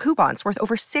digital coupons worth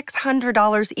over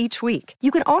 $600 each week. You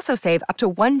can also save up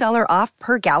to $1 off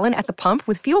per gallon at the pump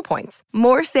with fuel points.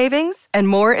 More savings and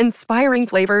more inspiring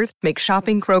flavors make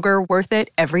shopping Kroger worth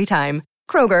it every time.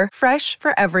 Kroger, fresh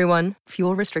for everyone.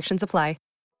 Fuel restrictions apply.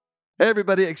 Hey,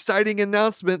 everybody, exciting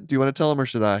announcement. Do you want to tell them or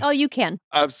should I? Oh, you can.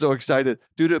 I'm so excited.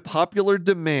 Due to popular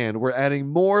demand, we're adding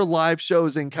more live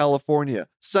shows in California.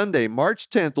 Sunday, March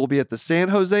 10th, we'll be at the San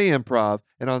Jose Improv.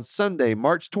 And on Sunday,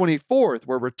 March 24th,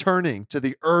 we're returning to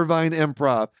the Irvine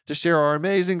Improv to share our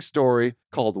amazing story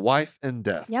called Wife and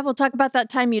Death. Yeah, we'll talk about that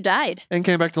time you died. And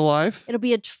came back to life. It'll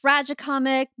be a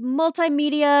tragicomic,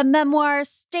 multimedia, memoir,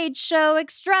 stage show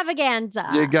extravaganza.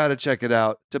 You got to check it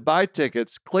out. To buy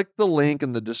tickets, click the link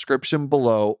in the description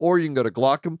below, or you can go to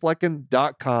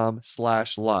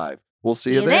glockenflecken.com/live. We'll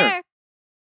see you there.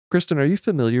 Kristen, are you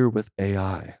familiar with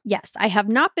AI? Yes, I have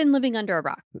not been living under a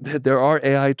rock. There are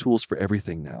AI tools for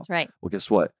everything now. That's right. Well, guess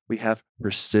what? We have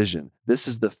Precision. This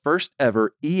is the first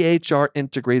ever EHR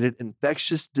integrated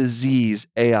infectious disease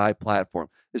AI platform.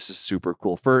 This is super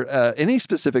cool. For any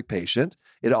specific patient,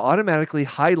 it automatically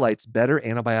highlights better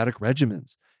antibiotic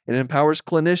regimens. It empowers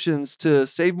clinicians to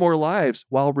save more lives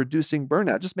while reducing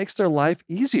burnout. It just makes their life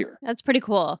easier. That's pretty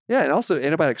cool. Yeah, and also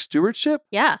antibiotic stewardship.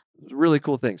 Yeah. Really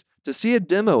cool things. To see a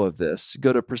demo of this,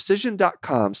 go to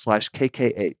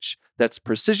precision.com/KKH. That's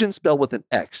precision spelled with an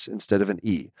X instead of an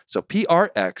E. So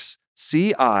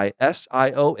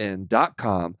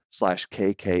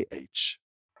prxision.com/KKH.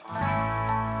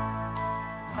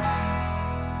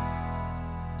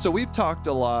 So we've talked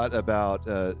a lot about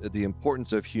the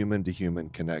importance of human-to-human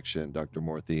connection, Dr.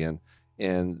 Murthy,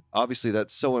 and obviously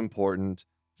that's so important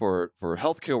for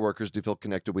healthcare workers to feel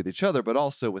connected with each other, but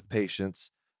also with patients.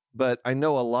 But I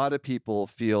know a lot of people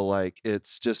feel like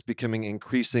it's just becoming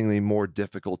increasingly more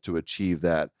difficult to achieve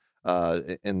that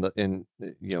in the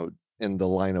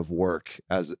line of work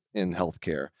as in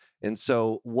healthcare. And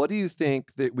so, what do you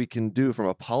think that we can do from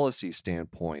a policy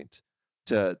standpoint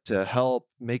to help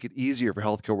make it easier for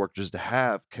healthcare workers to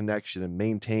have connection and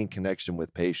maintain connection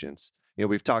with patients?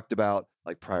 We've talked about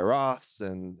like prior auths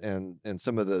and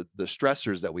some of the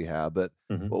stressors that we have, but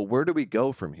well, where do we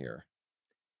go from here?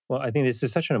 Well, I think this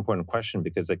is such an important question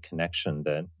because the connection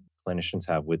that clinicians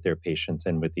have with their patients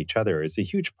and with each other is a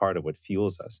huge part of what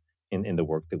fuels us in the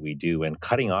work that we do. And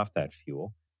cutting off that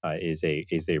fuel is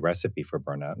a recipe for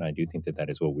burnout. And I do think that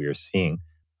is what we are seeing.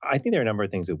 I think there are a number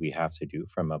of things that we have to do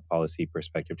from a policy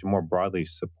perspective to more broadly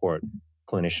support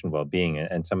clinician well-being,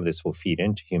 and some of this will feed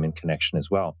into human connection as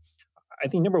well. I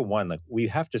think number one, like we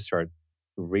have to start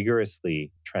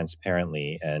rigorously,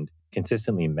 transparently, and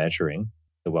consistently measuring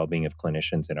the well-being of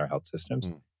clinicians in our health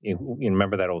systems. Mm. You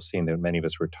remember that old saying that many of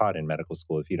us were taught in medical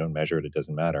school: if you don't measure it, it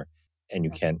doesn't matter, and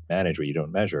you can't manage what you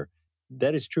don't measure.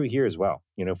 That is true here as well.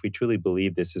 If we truly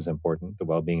believe this is important, the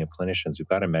well-being of clinicians, we've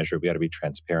got to measure it. We got to be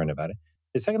transparent about it.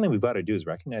 The second thing we've got to do is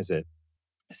recognize that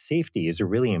safety is a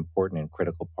really important and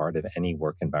critical part of any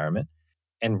work environment.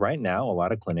 And right now, a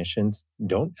lot of clinicians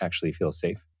don't actually feel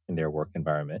safe in their work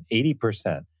environment.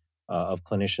 80% of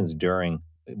clinicians during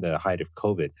the height of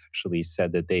COVID actually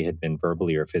said that they had been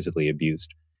verbally or physically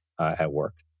abused at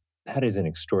work. That is an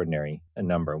extraordinary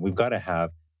number. We've got to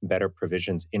have better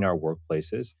provisions in our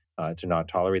workplaces to not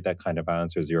tolerate that kind of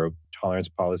violence, or zero tolerance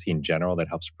policy in general that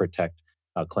helps protect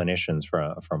clinicians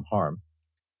from harm.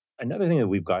 Another thing that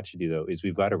we've got to do, though, is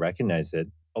we've got to recognize that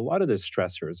a lot of the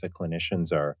stressors that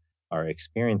clinicians are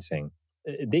experiencing,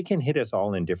 they can hit us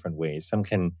all in different ways. Some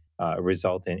can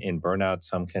result in burnout.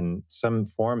 Some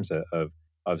forms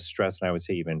of stress, and I would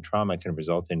say even trauma, can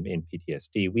result in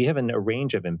PTSD. We have a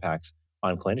range of impacts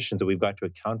on clinicians that we've got to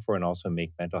account for, and also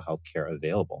make mental health care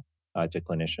available to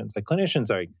clinicians. Like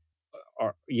clinicians are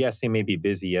yes, they may be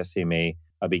busy. Yes, they may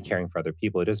be caring for other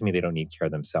people. It doesn't mean they don't need care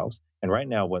themselves. And right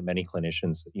now, what many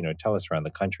clinicians, tell us around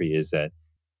the country is that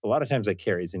a lot of times that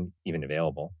care isn't even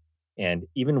available. And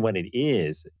even when it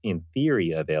is, in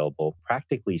theory, available,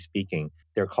 practically speaking,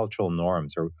 their cultural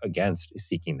norms are against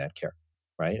seeking that care,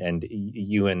 right? And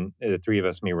you and the three of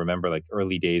us may remember like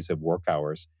early days of work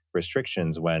hours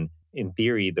restrictions when, in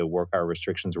theory, the work hour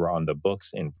restrictions were on the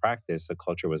books. In practice, the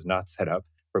culture was not set up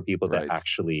for people to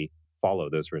actually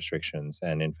follow those restrictions.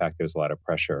 And in fact, there's a lot of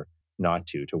pressure not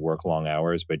to work long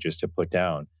hours, but just to put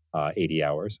down 80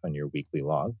 hours on your weekly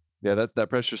log. Yeah, that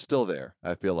pressure's still there.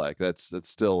 I feel like that's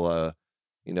still,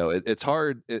 it's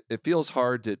hard. It feels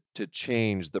hard to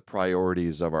change the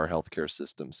priorities of our healthcare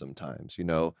system sometimes.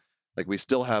 Like we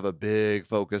still have a big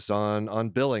focus on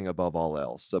billing above all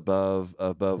else, above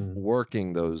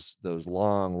working those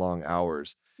long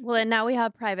hours. Well, and now we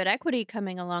have private equity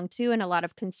coming along too, and a lot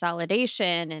of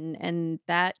consolidation, and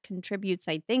that contributes,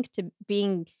 I think, to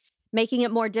making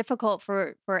it more difficult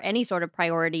for any sort of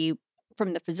priority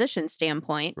from the physician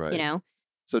standpoint. Right.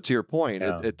 So to your point,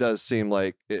 it does seem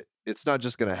like it's not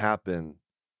just going to happen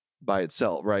by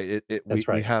itself, right?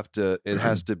 We have to. It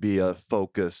has to be a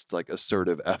focused, like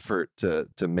assertive effort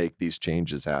to make these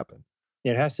changes happen.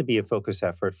 It has to be a focused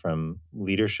effort from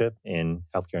leadership in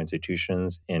healthcare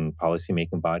institutions, in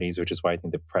policymaking bodies, which is why I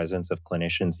think the presence of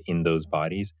clinicians in those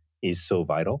bodies is so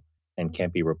vital and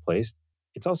can't be replaced.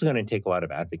 It's also going to take a lot of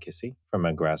advocacy from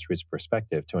a grassroots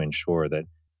perspective to ensure that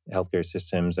healthcare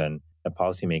systems and the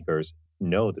policymakers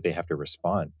know that they have to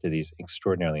respond to these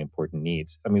extraordinarily important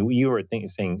needs. I mean, you were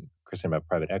saying, Kristen, about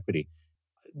private equity.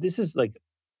 This is like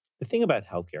the thing about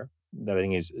healthcare that I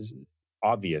think is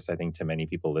obvious, I think, to many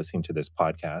people listening to this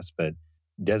podcast, but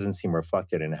doesn't seem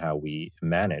reflected in how we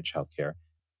manage healthcare,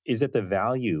 is that the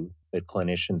value that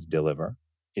clinicians deliver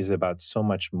is about so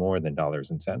much more than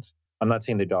dollars and cents. I'm not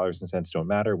saying that dollars and cents don't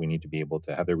matter. We need to be able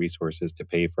to have the resources to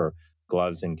pay for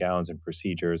gloves and gowns and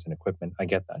procedures and equipment. I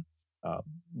get that.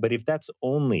 But if that's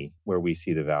only where we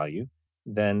see the value,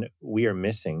 then we are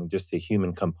missing just the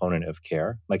human component of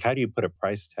care. Like, how do you put a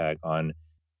price tag on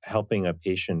helping a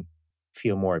patient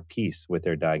feel more at peace with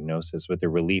their diagnosis, with the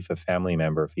relief a family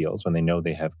member feels when they know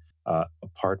they have a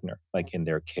partner like in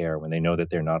their care, when they know that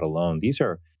they're not alone? These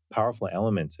are powerful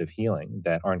elements of healing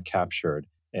that aren't captured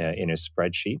in a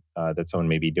spreadsheet that someone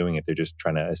may be doing if they're just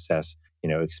trying to assess,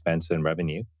 expense and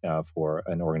revenue for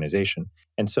an organization.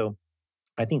 And so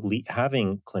I think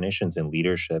having clinicians in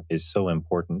leadership is so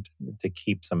important to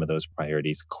keep some of those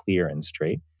priorities clear and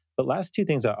straight. But last two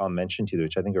things I'll mention to you,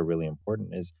 which I think are really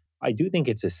important, is I do think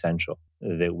it's essential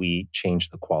that we change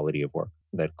the quality of work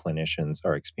that clinicians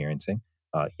are experiencing.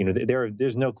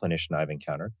 There's no clinician I've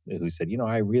encountered who said,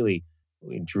 I really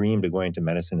dreamed of going into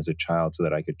medicine as a child so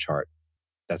that I could chart.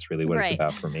 That's really what it's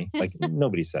about for me. Like,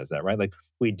 nobody says that, right? Like,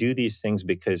 we do these things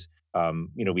because,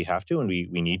 we have to, and we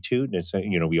need to. So,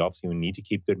 we obviously need to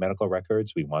keep good medical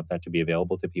records. We want that to be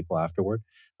available to people afterward.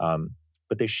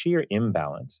 But the sheer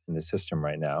imbalance in the system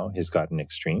right now has gotten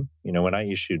extreme. When I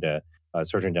issued a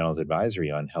Surgeon General's advisory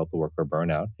on health worker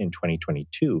burnout in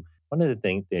 2022, one of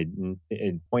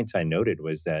the points I noted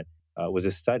was that was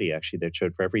a study actually that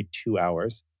showed for every 2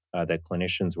 hours that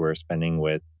clinicians were spending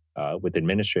with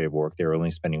administrative work, they're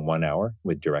only spending 1 hour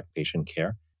with direct patient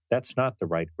care. That's not the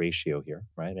right ratio here,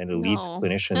 right? And it leads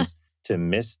clinicians to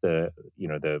miss the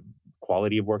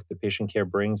quality of work the patient care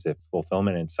brings, the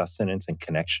fulfillment and sustenance and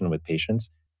connection with patients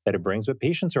that it brings. But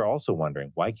patients are also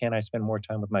wondering, why can't I spend more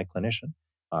time with my clinician?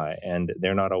 And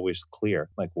they're not always clear,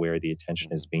 like where the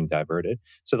attention is being diverted.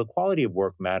 So the quality of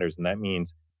work matters, and that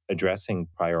means addressing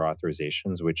prior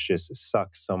authorizations, which just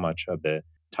sucks so much of the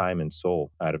time and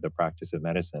soul out of the practice of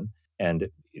medicine. And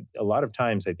a lot of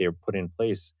times, like, they're put in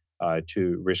place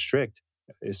to restrict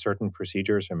certain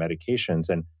procedures or medications.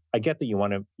 And I get that you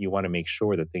want to make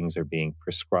sure that things are being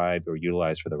prescribed or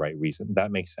utilized for the right reason.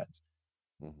 That makes sense.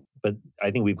 Mhm. But I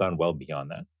think we've gone well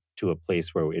beyond that to a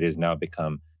place where it has now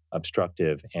become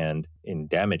obstructive and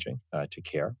damaging to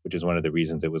care, which is one of the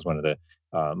reasons it was one of the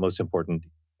most important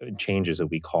changes that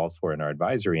we called for in our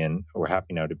advisory. And we're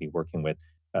happy now to be working with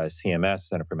CMS,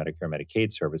 Center for Medicare and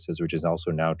Medicaid Services, which is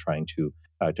also now trying to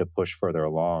push further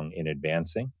along in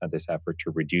advancing this effort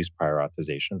to reduce prior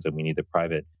authorizations. And we need the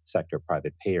private sector,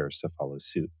 private payers to follow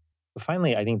suit. But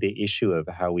finally, I think the issue of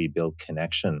how we build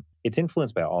connection, it's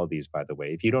influenced by all of these, by the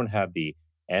way. If you don't have the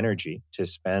energy to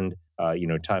spend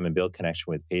time and build connection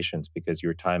with patients because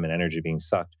your time and energy being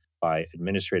sucked by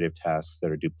administrative tasks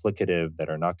that are duplicative, that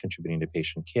are not contributing to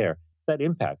patient care, that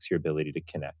impacts your ability to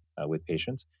connect with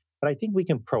patients. But I think we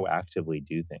can proactively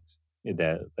do things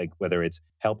that, like, whether it's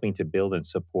helping to build and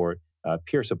support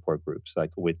peer support groups,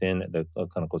 like within the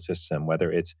clinical system,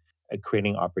 whether it's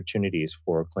creating opportunities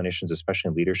for clinicians, especially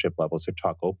in leadership levels, to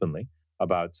talk openly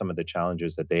about some of the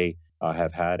challenges that they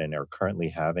have had and are currently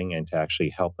having, and to actually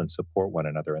help and support one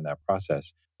another in that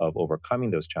process of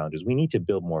overcoming those challenges. We need to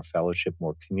build more fellowship,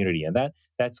 more community, and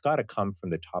that's got to come from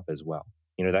the top as well.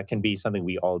 That can be something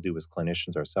we all do as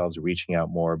clinicians ourselves, reaching out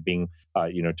more, being,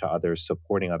 to others,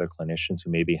 supporting other clinicians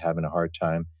who may be having a hard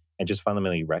time, and just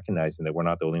fundamentally recognizing that we're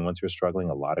not the only ones who are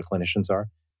struggling. A lot of clinicians are.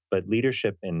 But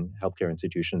leadership in healthcare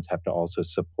institutions have to also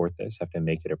support this, have to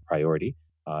make it a priority.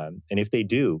 And if they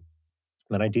do,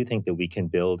 then I do think that we can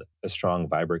build a strong,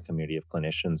 vibrant community of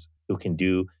clinicians who can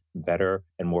do better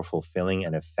and more fulfilling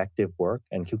and effective work,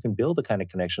 and who can build the kind of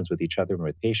connections with each other and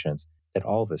with patients that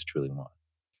all of us truly want.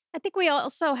 I think we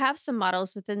also have some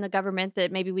models within the government that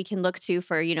maybe we can look to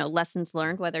for, lessons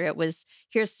learned, whether it was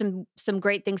here's some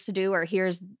great things to do or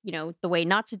here's, the way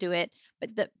not to do it.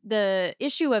 But the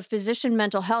issue of physician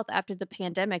mental health after the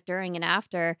pandemic, during and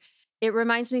after, it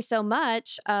reminds me so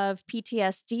much of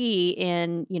PTSD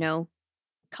in,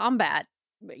 combat,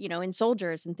 in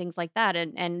soldiers and things like that.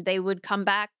 And they would come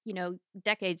back,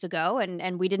 decades ago,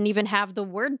 and we didn't even have the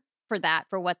word for that,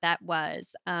 for what that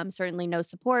was. Certainly no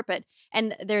support,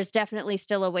 and there's definitely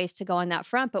still a ways to go on that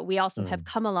front, but we also have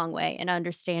come a long way in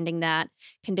understanding that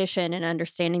condition and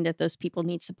understanding that those people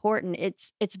need support. And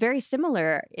it's very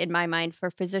similar in my mind for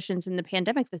physicians in the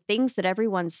pandemic, the things that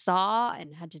everyone saw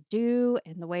and had to do,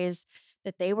 and the ways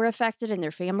that they were affected and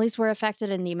their families were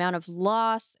affected, and the amount of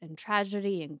loss and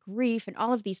tragedy and grief and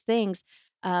all of these things.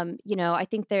 I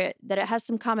think that it has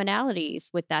some commonalities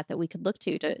with that we could look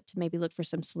to maybe look for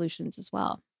some solutions as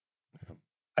well.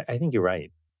 I think you're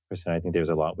right, Kristen. I think there's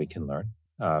a lot we can learn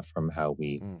from how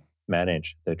we Mm.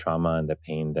 manage the trauma and the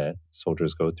pain that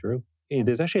soldiers go through.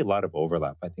 There's actually a lot of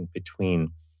overlap, I think, between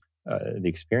the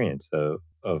experience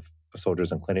of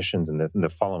soldiers and clinicians in the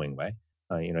following way.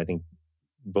 I think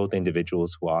both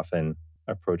individuals who often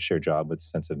approach their job with a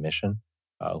sense of mission,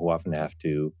 who often have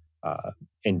to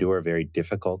endure very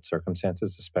difficult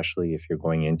circumstances, especially if you're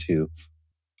going into,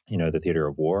 the theater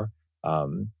of war,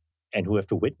 um, and who have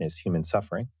to witness human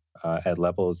suffering at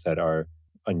levels that are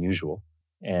unusual,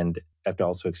 and have to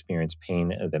also experience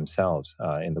pain themselves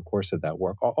in the course of that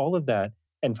work. All of that,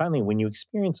 and finally, when you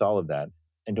experience all of that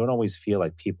and don't always feel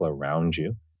like people around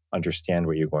you understand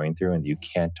what you're going through, and you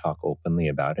can't talk openly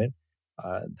about it,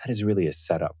 that is really a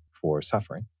setup for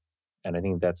suffering. And I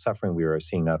think that suffering we are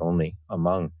seeing not only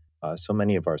among so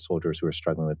many of our soldiers who are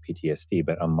struggling with PTSD,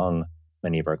 but among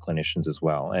many of our clinicians as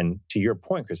well. And to your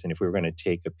point, Kristen, if we were going to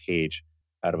take a page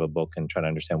out of a book and try to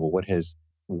understand, well, what has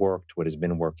worked, what has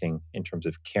been working in terms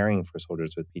of caring for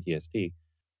soldiers with PTSD,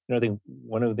 I think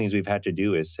one of the things we've had to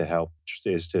do is to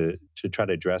try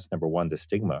to address, number one, the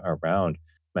stigma around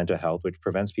mental health, which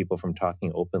prevents people from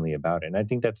talking openly about it. And I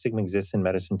think that stigma exists in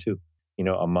medicine too.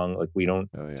 Among, like, we don't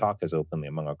talk as openly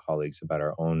among our colleagues about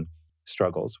our own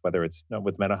struggles, whether it's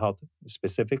with mental health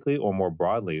specifically or more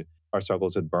broadly, our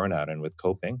struggles with burnout and with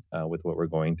coping with what we're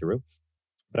going through.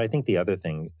 But I think the other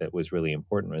thing that was really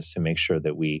important was to make sure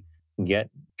that we get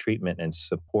treatment and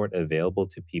support available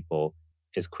to people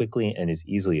as quickly and as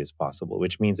easily as possible,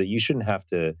 which means that you shouldn't have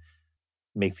to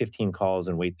make 15 calls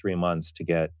and wait 3 months to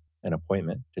get an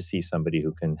appointment to see somebody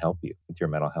who can help you with your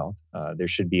mental health. There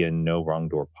should be a no wrong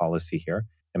door policy here.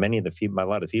 And a lot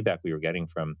of the feedback we were getting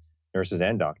from nurses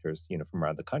and doctors, from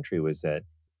around the country was that,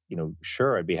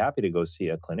 sure, I'd be happy to go see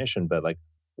a clinician, but, like,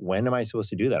 when am I supposed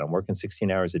to do that? I'm working 16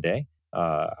 hours a day.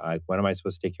 When am I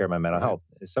supposed to take care of my mental health?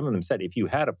 Some of them said, if you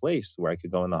had a place where I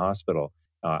could go in the hospital,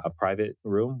 a private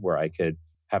room where I could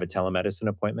have a telemedicine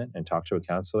appointment and talk to a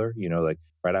counselor, like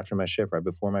right after my shift, right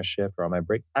before my shift, or on my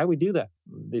break, I would do that.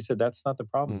 They said, that's not the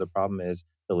problem. The problem is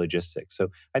the logistics. So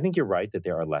I think you're right that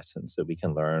there are lessons that we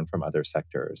can learn from other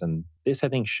sectors. And this, I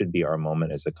think, should be our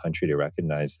moment as a country to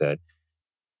recognize that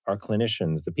our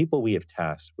clinicians, the people we have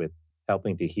tasked with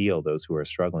helping to heal those who are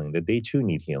struggling, that they too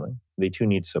need healing. They too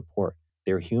need support.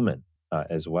 They're human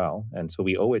as well. And so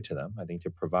we owe it to them, I think, to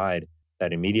provide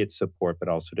that immediate support, but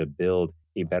also to build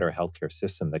a better healthcare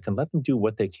system that can let them do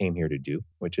what they came here to do,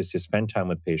 which is to spend time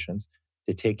with patients,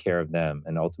 to take care of them,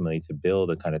 and ultimately to build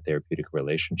the kind of therapeutic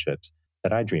relationships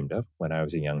that I dreamed of when I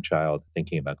was a young child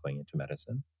thinking about going into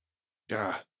medicine.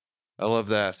 Yeah, I love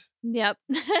that. Yep.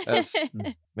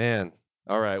 Man.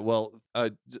 All right. Well,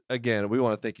 again, we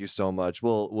want to thank you so much.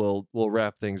 We'll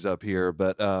wrap things up here,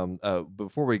 but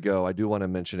before we go, I do want to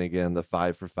mention again the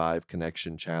 5 for 5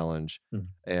 Connection Challenge,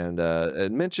 and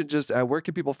mention just where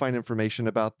can people find information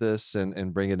about this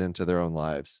and bring it into their own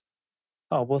lives.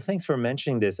 Oh, well, thanks for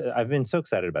mentioning this. I've been so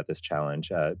excited about this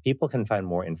challenge. People can find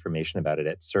more information about it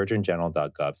at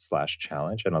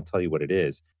surgeongeneral.gov/challenge, and I'll tell you what it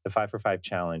is. The 5 for 5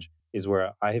 Challenge is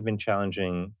where I have been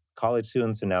challenging college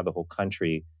students and now the whole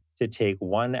country to take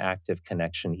one active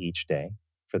connection each day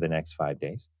for the next 5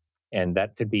 days. And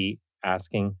that could be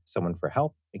asking someone for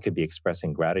help. It could be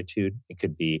expressing gratitude. It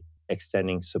could be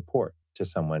extending support to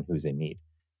someone who's in need.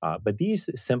 But these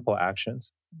simple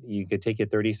actions, you could take it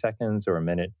 30 seconds or a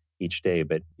minute each day.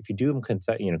 But if you do them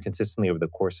consistently over the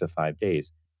course of 5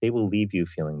 days, they will leave you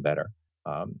feeling better.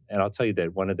 And I'll tell you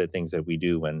that one of the things that we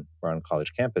do when we're on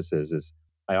college campuses is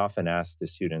I often ask the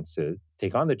students to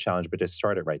take on the challenge, but to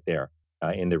start it right there.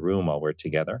 In the room while we're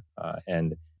together.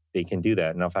 And they can do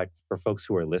that. And in fact, for folks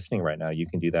who are listening right now, you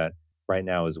can do that right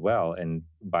now as well. And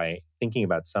by thinking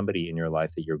about somebody in your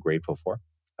life that you're grateful for,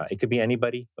 it could be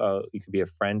anybody. It could be a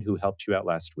friend who helped you out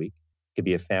last week. It could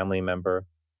be a family member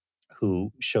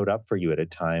who showed up for you at a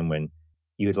time when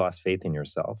you had lost faith in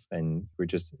yourself and were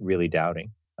just really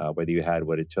doubting whether you had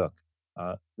what it took.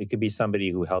 It could be somebody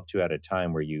who helped you at a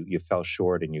time where you fell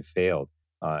short and you failed.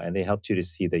 And they helped you to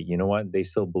see that, you know what, they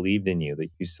still believed in you, that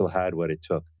you still had what it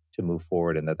took to move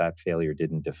forward and that failure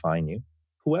didn't define you.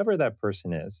 Whoever that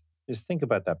person is, just think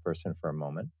about that person for a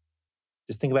moment.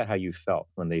 Just think about how you felt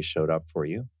when they showed up for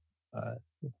you.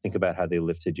 Think about how they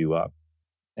lifted you up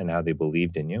and how they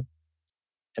believed in you.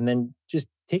 And then just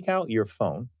take out your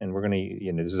phone, and we're going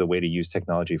to, this is a way to use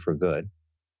technology for good,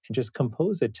 and just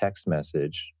compose a text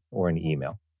message or an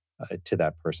email to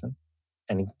that person.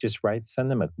 And just send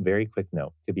them a very quick note.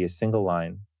 It could be a single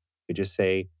line. You could just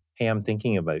say, hey, I'm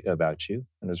thinking about you.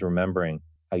 And I was remembering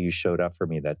how you showed up for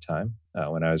me that time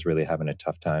when I was really having a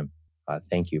tough time.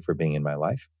 Thank you for being in my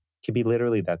life. It could be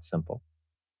literally that simple.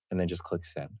 And then just click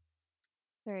send.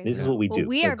 This is what we do.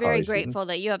 We are very grateful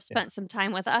that you have spent some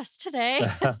time with us today.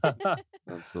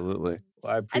 Absolutely.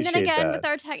 Well, I appreciate and then again, that. with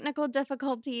our technical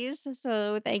difficulties.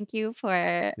 So thank you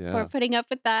for putting up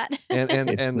with that.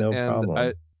 It's no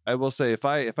problem. I will say, if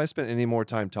I spent any more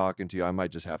time talking to you, I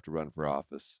might just have to run for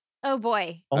office. Oh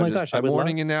boy! Oh my gosh! I'm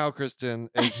warning you now,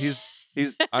 Kristen. And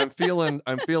I'm feeling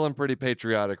pretty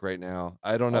patriotic right now.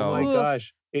 I don't know. Oh my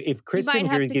gosh! If Kristen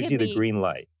gives you the green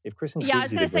light, I was going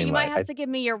to say you might have to give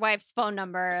me your wife's phone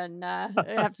number and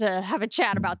have to have a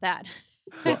chat about that.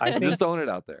 Well, I'm just throwing it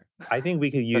out there. I think we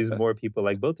could use more people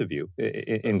like both of you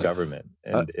in government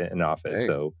and in office. Hey,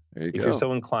 so if you're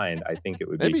so inclined, I think it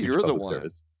would be maybe a huge you're the public one.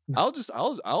 service. I'll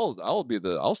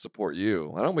support you.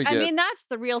 Why don't we I mean, that's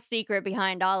the real secret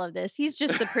behind all of this. He's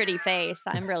just the pretty face.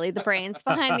 I'm really the brains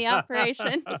behind the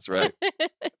operation. That's right.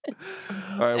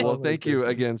 All right. Well, thank you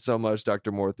again so much,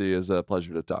 Dr. Murthy. It's a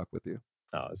pleasure to talk with you.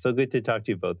 Oh, so good to talk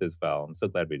to you both as well. I'm so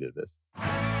glad we did this.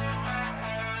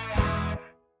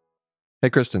 Hey,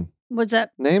 Kristen. What's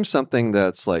up? Name something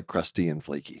that's like crusty and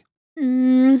flaky.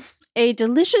 A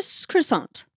delicious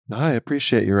croissant. I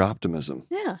appreciate your optimism.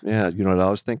 Yeah. Yeah. You know what I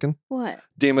was thinking? What?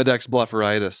 Demodex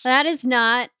blepharitis. That is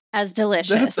not as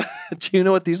delicious. Do you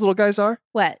know what these little guys are?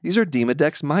 What? These are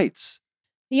Demodex mites.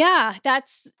 Yeah,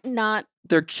 that's not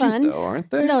They're cute fun. though, aren't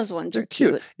they? Those ones They're are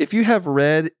cute. If you have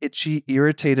red, itchy,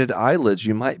 irritated eyelids,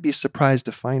 you might be surprised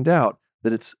to find out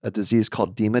that it's a disease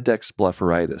called Demodex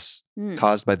blepharitis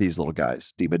caused by these little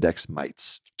guys, Demodex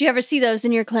mites. Do you ever see those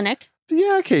in your clinic?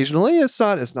 Yeah, occasionally. It's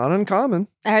not uncommon.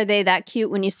 Are they that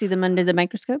cute when you see them under the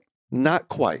microscope? Not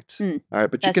quite. All right,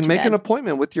 but you That's can too make an bad.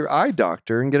 appointment with your eye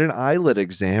doctor and get an eyelid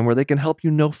exam where they can help you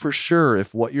know for sure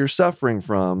if what you're suffering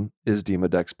from is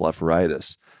Demodex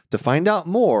blepharitis. To find out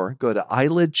more, go to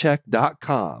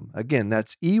eyelidcheck.com. Again,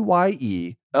 that's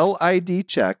EYELID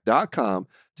check.com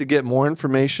to get more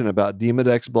information about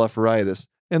Demodex blepharitis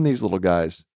and these little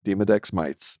guys, Demodex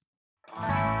mites.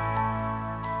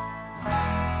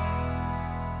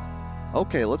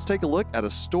 Okay, let's take a look at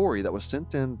a story that was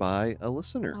sent in by a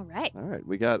listener. All right.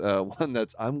 We got one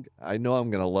that's I know I'm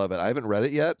gonna love it. I haven't read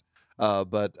it yet,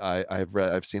 but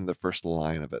I've seen the first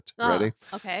line of it. Ready?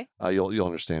 Okay. You'll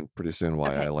understand pretty soon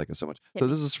why Okay. I like it so much. Hit So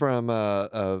me. this is from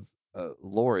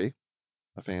Lori,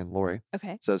 a fan. Lori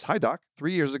Okay. says, "Hi Doc.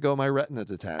 3 years ago, my retina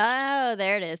detached. Oh,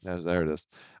 there it is. There it is.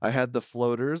 I had the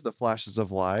floaters, the flashes of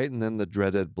light, and then the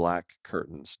dreaded black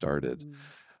curtain started."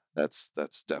 That's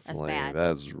definitely, bad.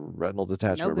 that's retinal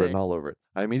detachment No written good. all over it.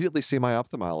 I immediately see my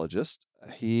ophthalmologist.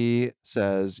 He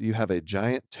says, "You have a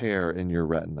giant tear in your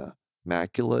retina.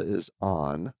 Macula is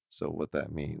on." So what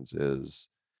that means is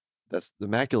the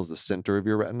macula is the center of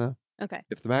your retina. Okay.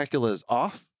 If the macula is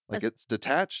off, like That's it's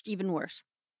detached, even worse.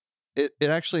 it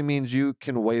actually means you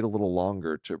can wait a little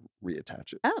longer to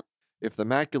reattach it. Oh. If the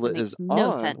macula That is makes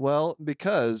no on, sense. well,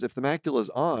 because if the macula is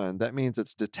on, that means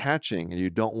it's detaching and you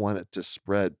don't want it to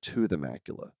spread to the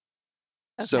macula.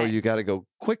 So Okay. you got to go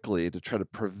quickly to try to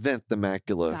prevent the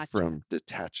macula Gotcha. from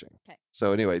detaching. Okay.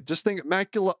 So anyway, just think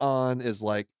macula on is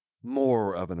like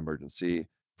more of an emergency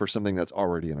for something that's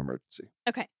already an emergency.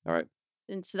 Okay. All right.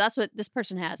 And so that's what this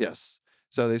person has. Yes.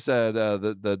 So they said,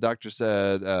 the doctor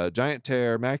said, giant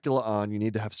tear, macula on, you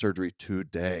need to have surgery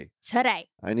today. Today.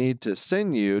 I need to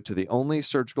send you to the only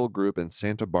surgical group in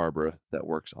Santa Barbara that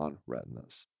works on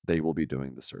retinas. They will be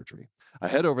doing the surgery. I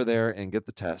head over there and get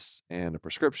the tests and a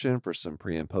prescription for some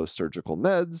pre and post surgical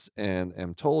meds and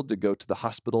am told to go to the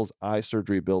hospital's eye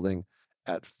surgery building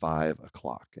at 5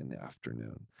 o'clock in the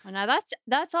afternoon. Well, now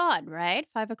that's odd, right?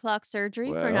 5 o'clock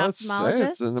surgery for an Well, it's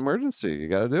ophthalmologist. an emergency. You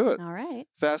got to do it. All right.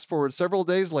 Fast forward several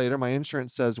days later, my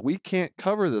insurance says we can't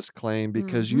cover this claim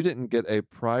because you didn't get a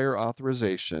prior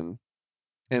authorization.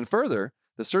 And further,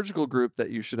 the surgical group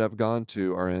that you should have gone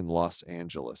to are in Los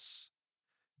Angeles.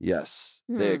 Yes,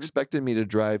 they expected me to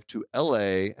drive to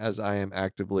LA as I am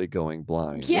actively going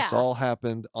blind. Yeah. This all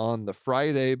happened on the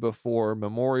Friday before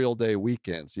Memorial Day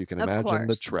weekend. So you can Of imagine the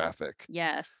course. traffic.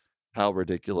 Yes. How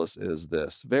ridiculous is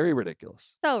this? Very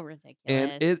ridiculous. So ridiculous.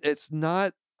 And it's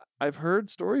not, I've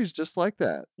heard stories just like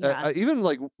that. Yeah. Even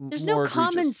like There's more no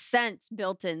common egregious. sense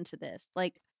built into this.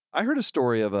 Like, I heard a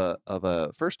story of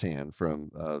a firsthand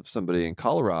from somebody in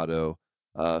Colorado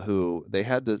who they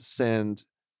had to send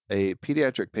a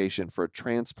pediatric patient for a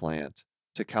transplant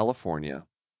to California,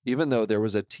 even though there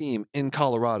was a team in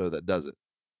Colorado that does it.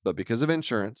 But because of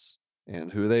insurance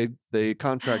and who they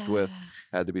contract with,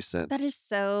 had to be sent that is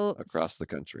so across the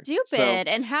country. stupid.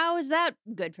 And how is that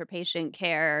good for patient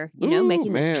care?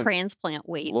 Making this transplant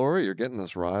wait. Lori, you're getting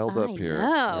us riled up here. I know.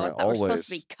 All I right, thought we're supposed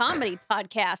to be comedy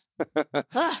podcast.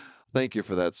 Thank you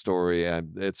for that story.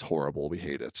 And it's horrible. We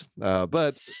hate it.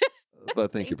 But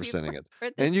thank you for sending it. for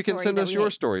this And you can story send that us we your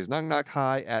hate. stories,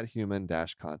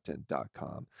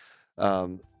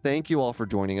 knockknockhi@human-content.com. Thank you all for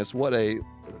joining us. What a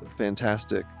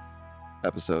fantastic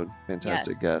episode.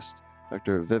 Fantastic Yes. guest,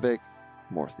 Dr. Vivek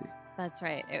Murthy. That's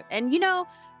right. And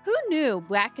who knew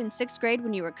back in 6th grade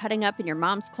when you were cutting up in your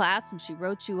mom's class and she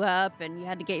wrote you up and you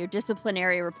had to get your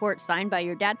disciplinary report signed by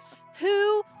your dad?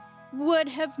 Who would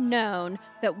have known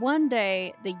that one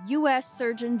day the U.S.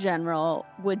 Surgeon General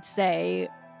would say,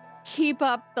 keep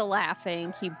up the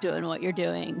laughing, keep doing what you're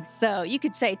doing. So you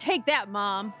could say, take that,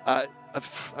 Mom. I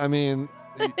mean,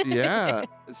 yeah,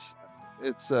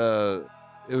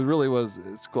 it really was.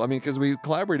 It's cool. I mean, because we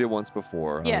collaborated once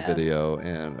before on a video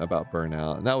and about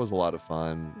burnout, and that was a lot of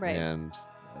fun. Right. And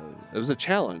it was a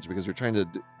challenge because we're trying to,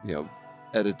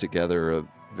 edit together a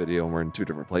video and we're in two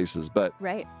different places. But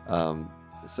Right.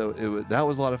 So that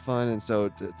was a lot of fun. And so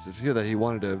to hear that he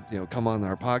wanted to, come on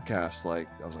our podcast, I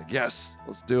was like, yes,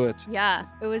 let's do it. Yeah,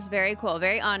 it was very cool.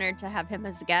 Very honored to have him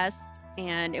as a guest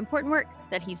and important work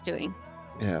that he's doing.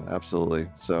 Yeah, absolutely.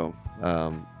 So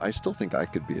I still think I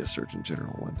could be a Surgeon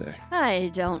General one day. I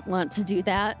don't want to do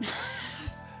that.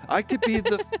 I could be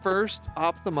the first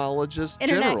ophthalmologist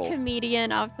Internet general. comedian,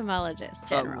 ophthalmologist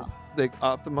general. The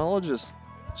ophthalmologist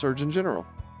Surgeon General.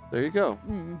 There you go.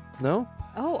 No?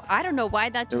 Oh, I don't know why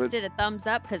that just did a thumbs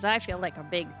up because I feel like a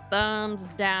big thumbs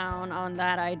down on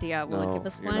that idea. Will it give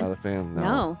us you're one? not a fan?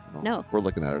 No. We're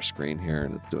looking at our screen here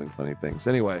and it's doing funny things.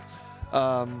 Anyway,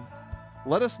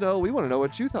 let us know. We want to know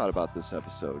what you thought about this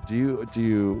episode.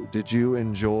 Did you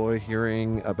enjoy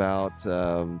hearing about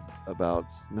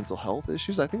mental health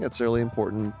issues? I think that's a really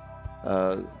important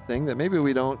thing that maybe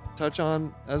we don't touch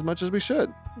on as much as we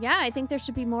should. Yeah, I think there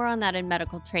should be more on that in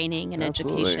medical training and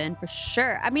Absolutely. education for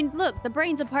sure. I mean, look, the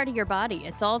brain's a part of your body.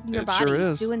 It's all your It body sure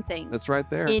is. doing things. It's right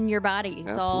there. In your body. It's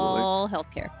Absolutely. all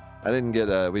healthcare. We didn't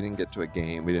get to a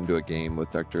game. We didn't do a game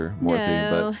with Dr. Murthy,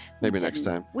 No, but maybe we next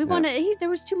didn't. time. We wanted. There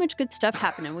was too much good stuff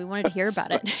happening. We wanted to hear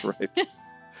about it. That's right.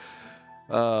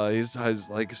 He's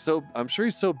like so. I'm sure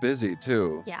he's so busy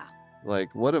too. Yeah.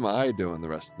 Like, what am I doing the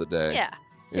rest of the day? Yeah.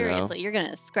 You know? Seriously, you're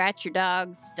gonna scratch your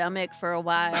dog's stomach for a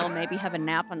while. Maybe have a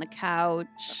nap on the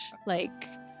couch. Like,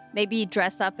 maybe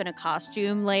dress up in a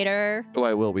costume later. Oh,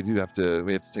 I will. We have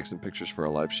to take some pictures for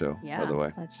our live show. Yeah, by the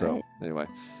way. that's so right. anyway.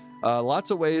 Lots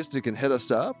of ways you can hit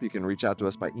us up. You can reach out to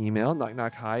us by email,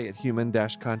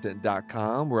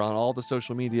 knockknockhigh@human-content.com. We're on all the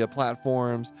social media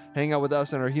platforms. Hang out with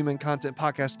us and our Human Content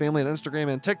Podcast family on Instagram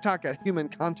and TikTok at Human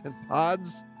Content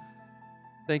Pods.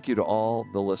 Thank you to all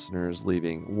the listeners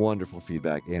leaving wonderful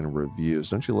feedback and reviews.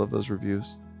 Don't you love those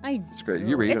reviews? It's great.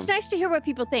 You read It's them. nice to hear what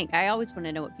people think. I always want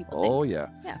to know what people think. Oh, yeah.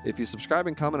 If you subscribe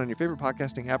and comment on your favorite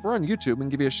podcasting app or on YouTube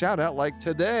and give you a shout out, like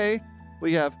today,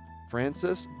 we have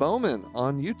Francis Bowman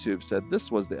on YouTube said,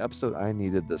 "This was the episode I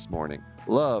needed this morning.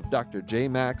 Love Dr. J.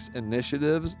 Mack's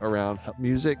initiatives around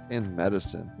music and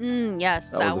medicine."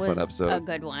 Yes, That that was a fun was episode. a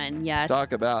good one. Yes.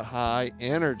 Talk about high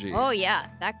energy. Oh, yeah.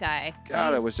 That guy.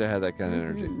 God, I wish I had that kind of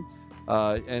energy.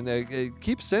 And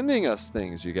keep sending us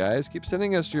things, you guys. Keep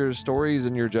sending us your stories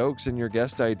and your jokes and your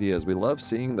guest ideas. We love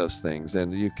seeing those things.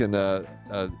 And you can do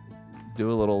a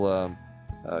little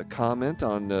comment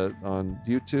on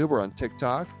YouTube or on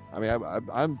TikTok. I mean,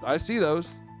 I see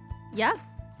those. Yeah.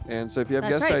 And so if you have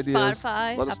That's guest right. ideas,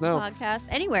 Spotify, let us Apple know. Podcast,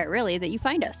 anywhere really that you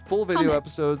find us. Full video Comment.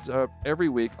 episodes are every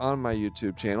week on my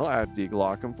YouTube channel at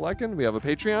 @DGlockenFlecken. We have a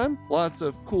Patreon, lots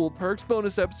of cool perks,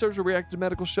 bonus episodes where we react to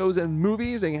medical shows and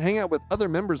movies and hang out with other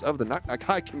members of the Knock Knock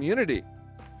High community.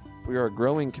 We are a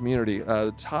growing community,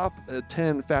 the top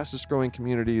 10 fastest growing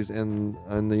communities in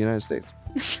the United States.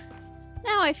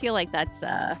 Now I feel like that's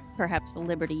perhaps the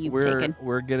liberty you've taken.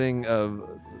 We're getting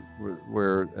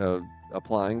we're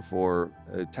applying for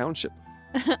a township.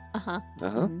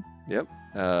 Mhm. Yep.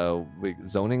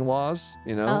 Zoning laws,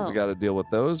 we got to deal with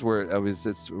those. We're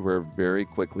a very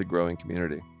quickly growing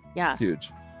community. Yeah.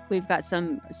 Huge. We've got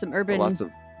some urban Lots of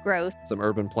growth, some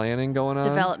urban planning going on.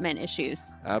 development issues.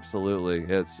 Absolutely.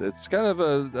 It's kind of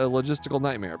a logistical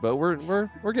nightmare, but we're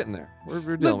getting there. We're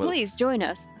dealing But with it. please join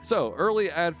us. So, early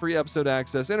ad-free episode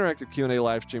access, interactive Q&A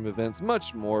live stream events,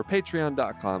 much more.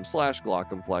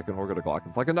 Patreon.com/glockenflecken or go to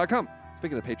glockenflecken.com.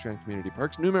 Speaking of Patreon community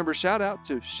perks, new member shout out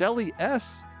to Shelly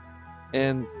S.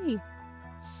 and Hey.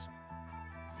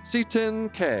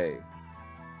 C10K.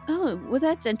 Oh, well,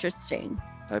 that's interesting.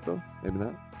 Typo? Maybe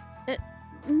not.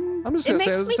 I'm just it gonna say makes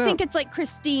it as me it sounds. think it's like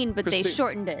Christine, but they Christine.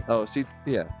 shortened it. Oh,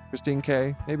 Christine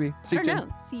K, maybe? Or C10K. no,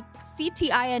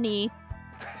 CTINEKAY.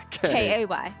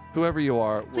 Whoever you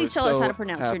are, Please we're tell us so how to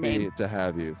pronounce your name. happy to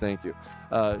have you. Thank you.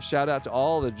 Shout out to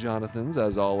all the Jonathans,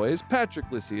 as always. Patrick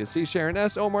Lucia C, Sharon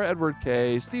S, Omar Edward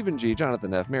K, Stephen G,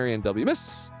 Jonathan F, Marion W,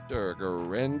 Mr.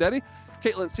 Grandetti,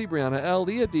 Caitlin C, Brianna L,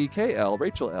 Leah D, K L,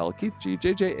 Rachel L, Keith G,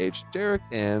 JJ H, Derek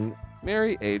N,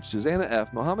 Mary H, Susanna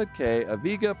F, Mohammed K,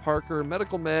 Aviga Parker,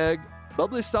 Medical Meg,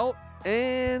 Bubbly Salt,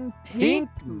 and Pink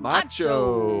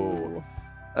Macho.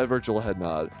 A virtual head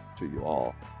nod to you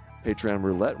all. Patreon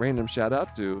roulette, random shout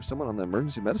out to someone on the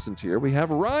emergency medicine tier. We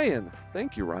have Ryan.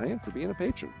 Thank you, Ryan, for being a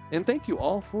patron. And thank you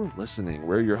all for listening.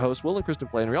 We're your hosts, Will and Kristen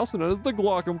Flannery, also known as the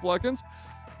Glockenfleckens.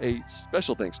 A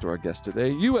special thanks to our guest today,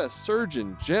 U.S.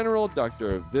 Surgeon General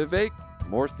Dr. Vivek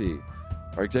Murthy.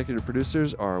 Our executive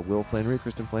producers are Will Flannery,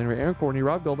 Kristen Flannery, Aaron Courtney,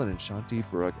 Rob Goldman, and Shanti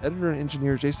Brooke. Editor and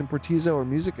engineer Jason Portizo. Our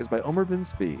music is by Omer Ben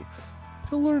Spee.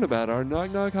 To learn about our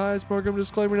Knock Knock Highs program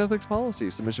disclaimer and ethics policy,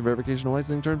 submission verification of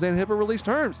licensing terms, and HIPAA release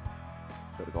terms,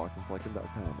 go to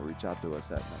glockenflecken.com or reach out to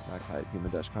us at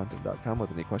knockknockhigh@human-content.com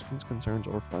with any questions, concerns,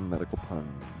 or fun medical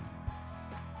puns.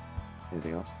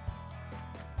 Anything else?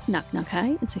 Knock Knock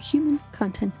High is a human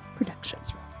content production.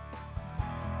 That's right.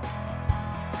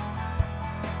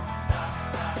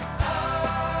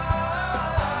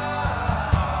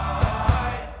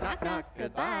 Knock knock.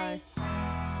 Goodbye.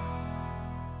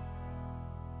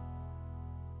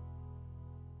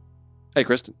 Hey,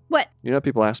 Kristen. What? You know what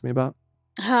people ask me about?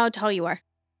 How tall you are?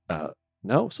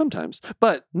 No, sometimes.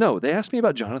 But no, they ask me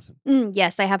about Jonathan.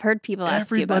 Yes, I have heard people ask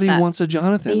you about Everybody that. wants a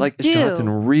Jonathan. They Is do.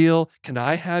 Jonathan real? Can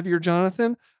I have your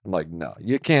Jonathan? I'm like, no,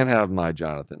 you can't have my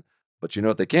Jonathan. But you know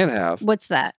what they can have? What's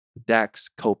that? DAX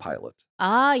Copilot.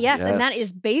 Ah, yes. And that Yes.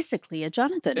 is basically a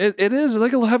Jonathan. It is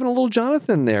like having a little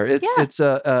Jonathan there. It's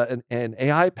Yeah. an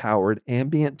AI-powered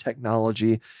ambient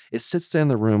technology. It sits there in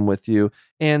the room with you,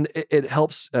 and it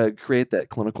helps create that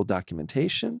clinical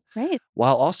documentation, Right.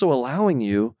 while also allowing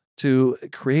you to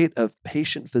create a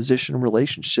patient-physician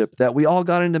relationship that we all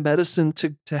got into medicine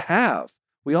to have.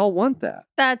 We all want that.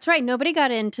 That's right. Nobody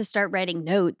got in to start writing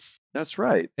notes. That's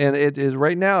right. And it is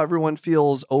right now, everyone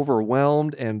feels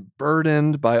overwhelmed and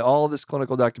burdened by all this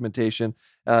clinical documentation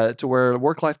to where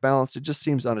work-life balance, it just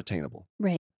seems unattainable.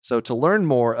 Right. So to learn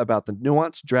more about the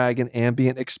Nuance Dragon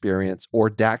Ambient Experience or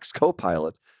DAX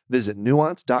Copilot, visit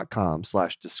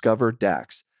nuance.com/discover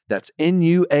DAX. That's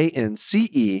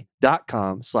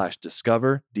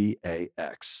NUANCE.com/discover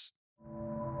DAX.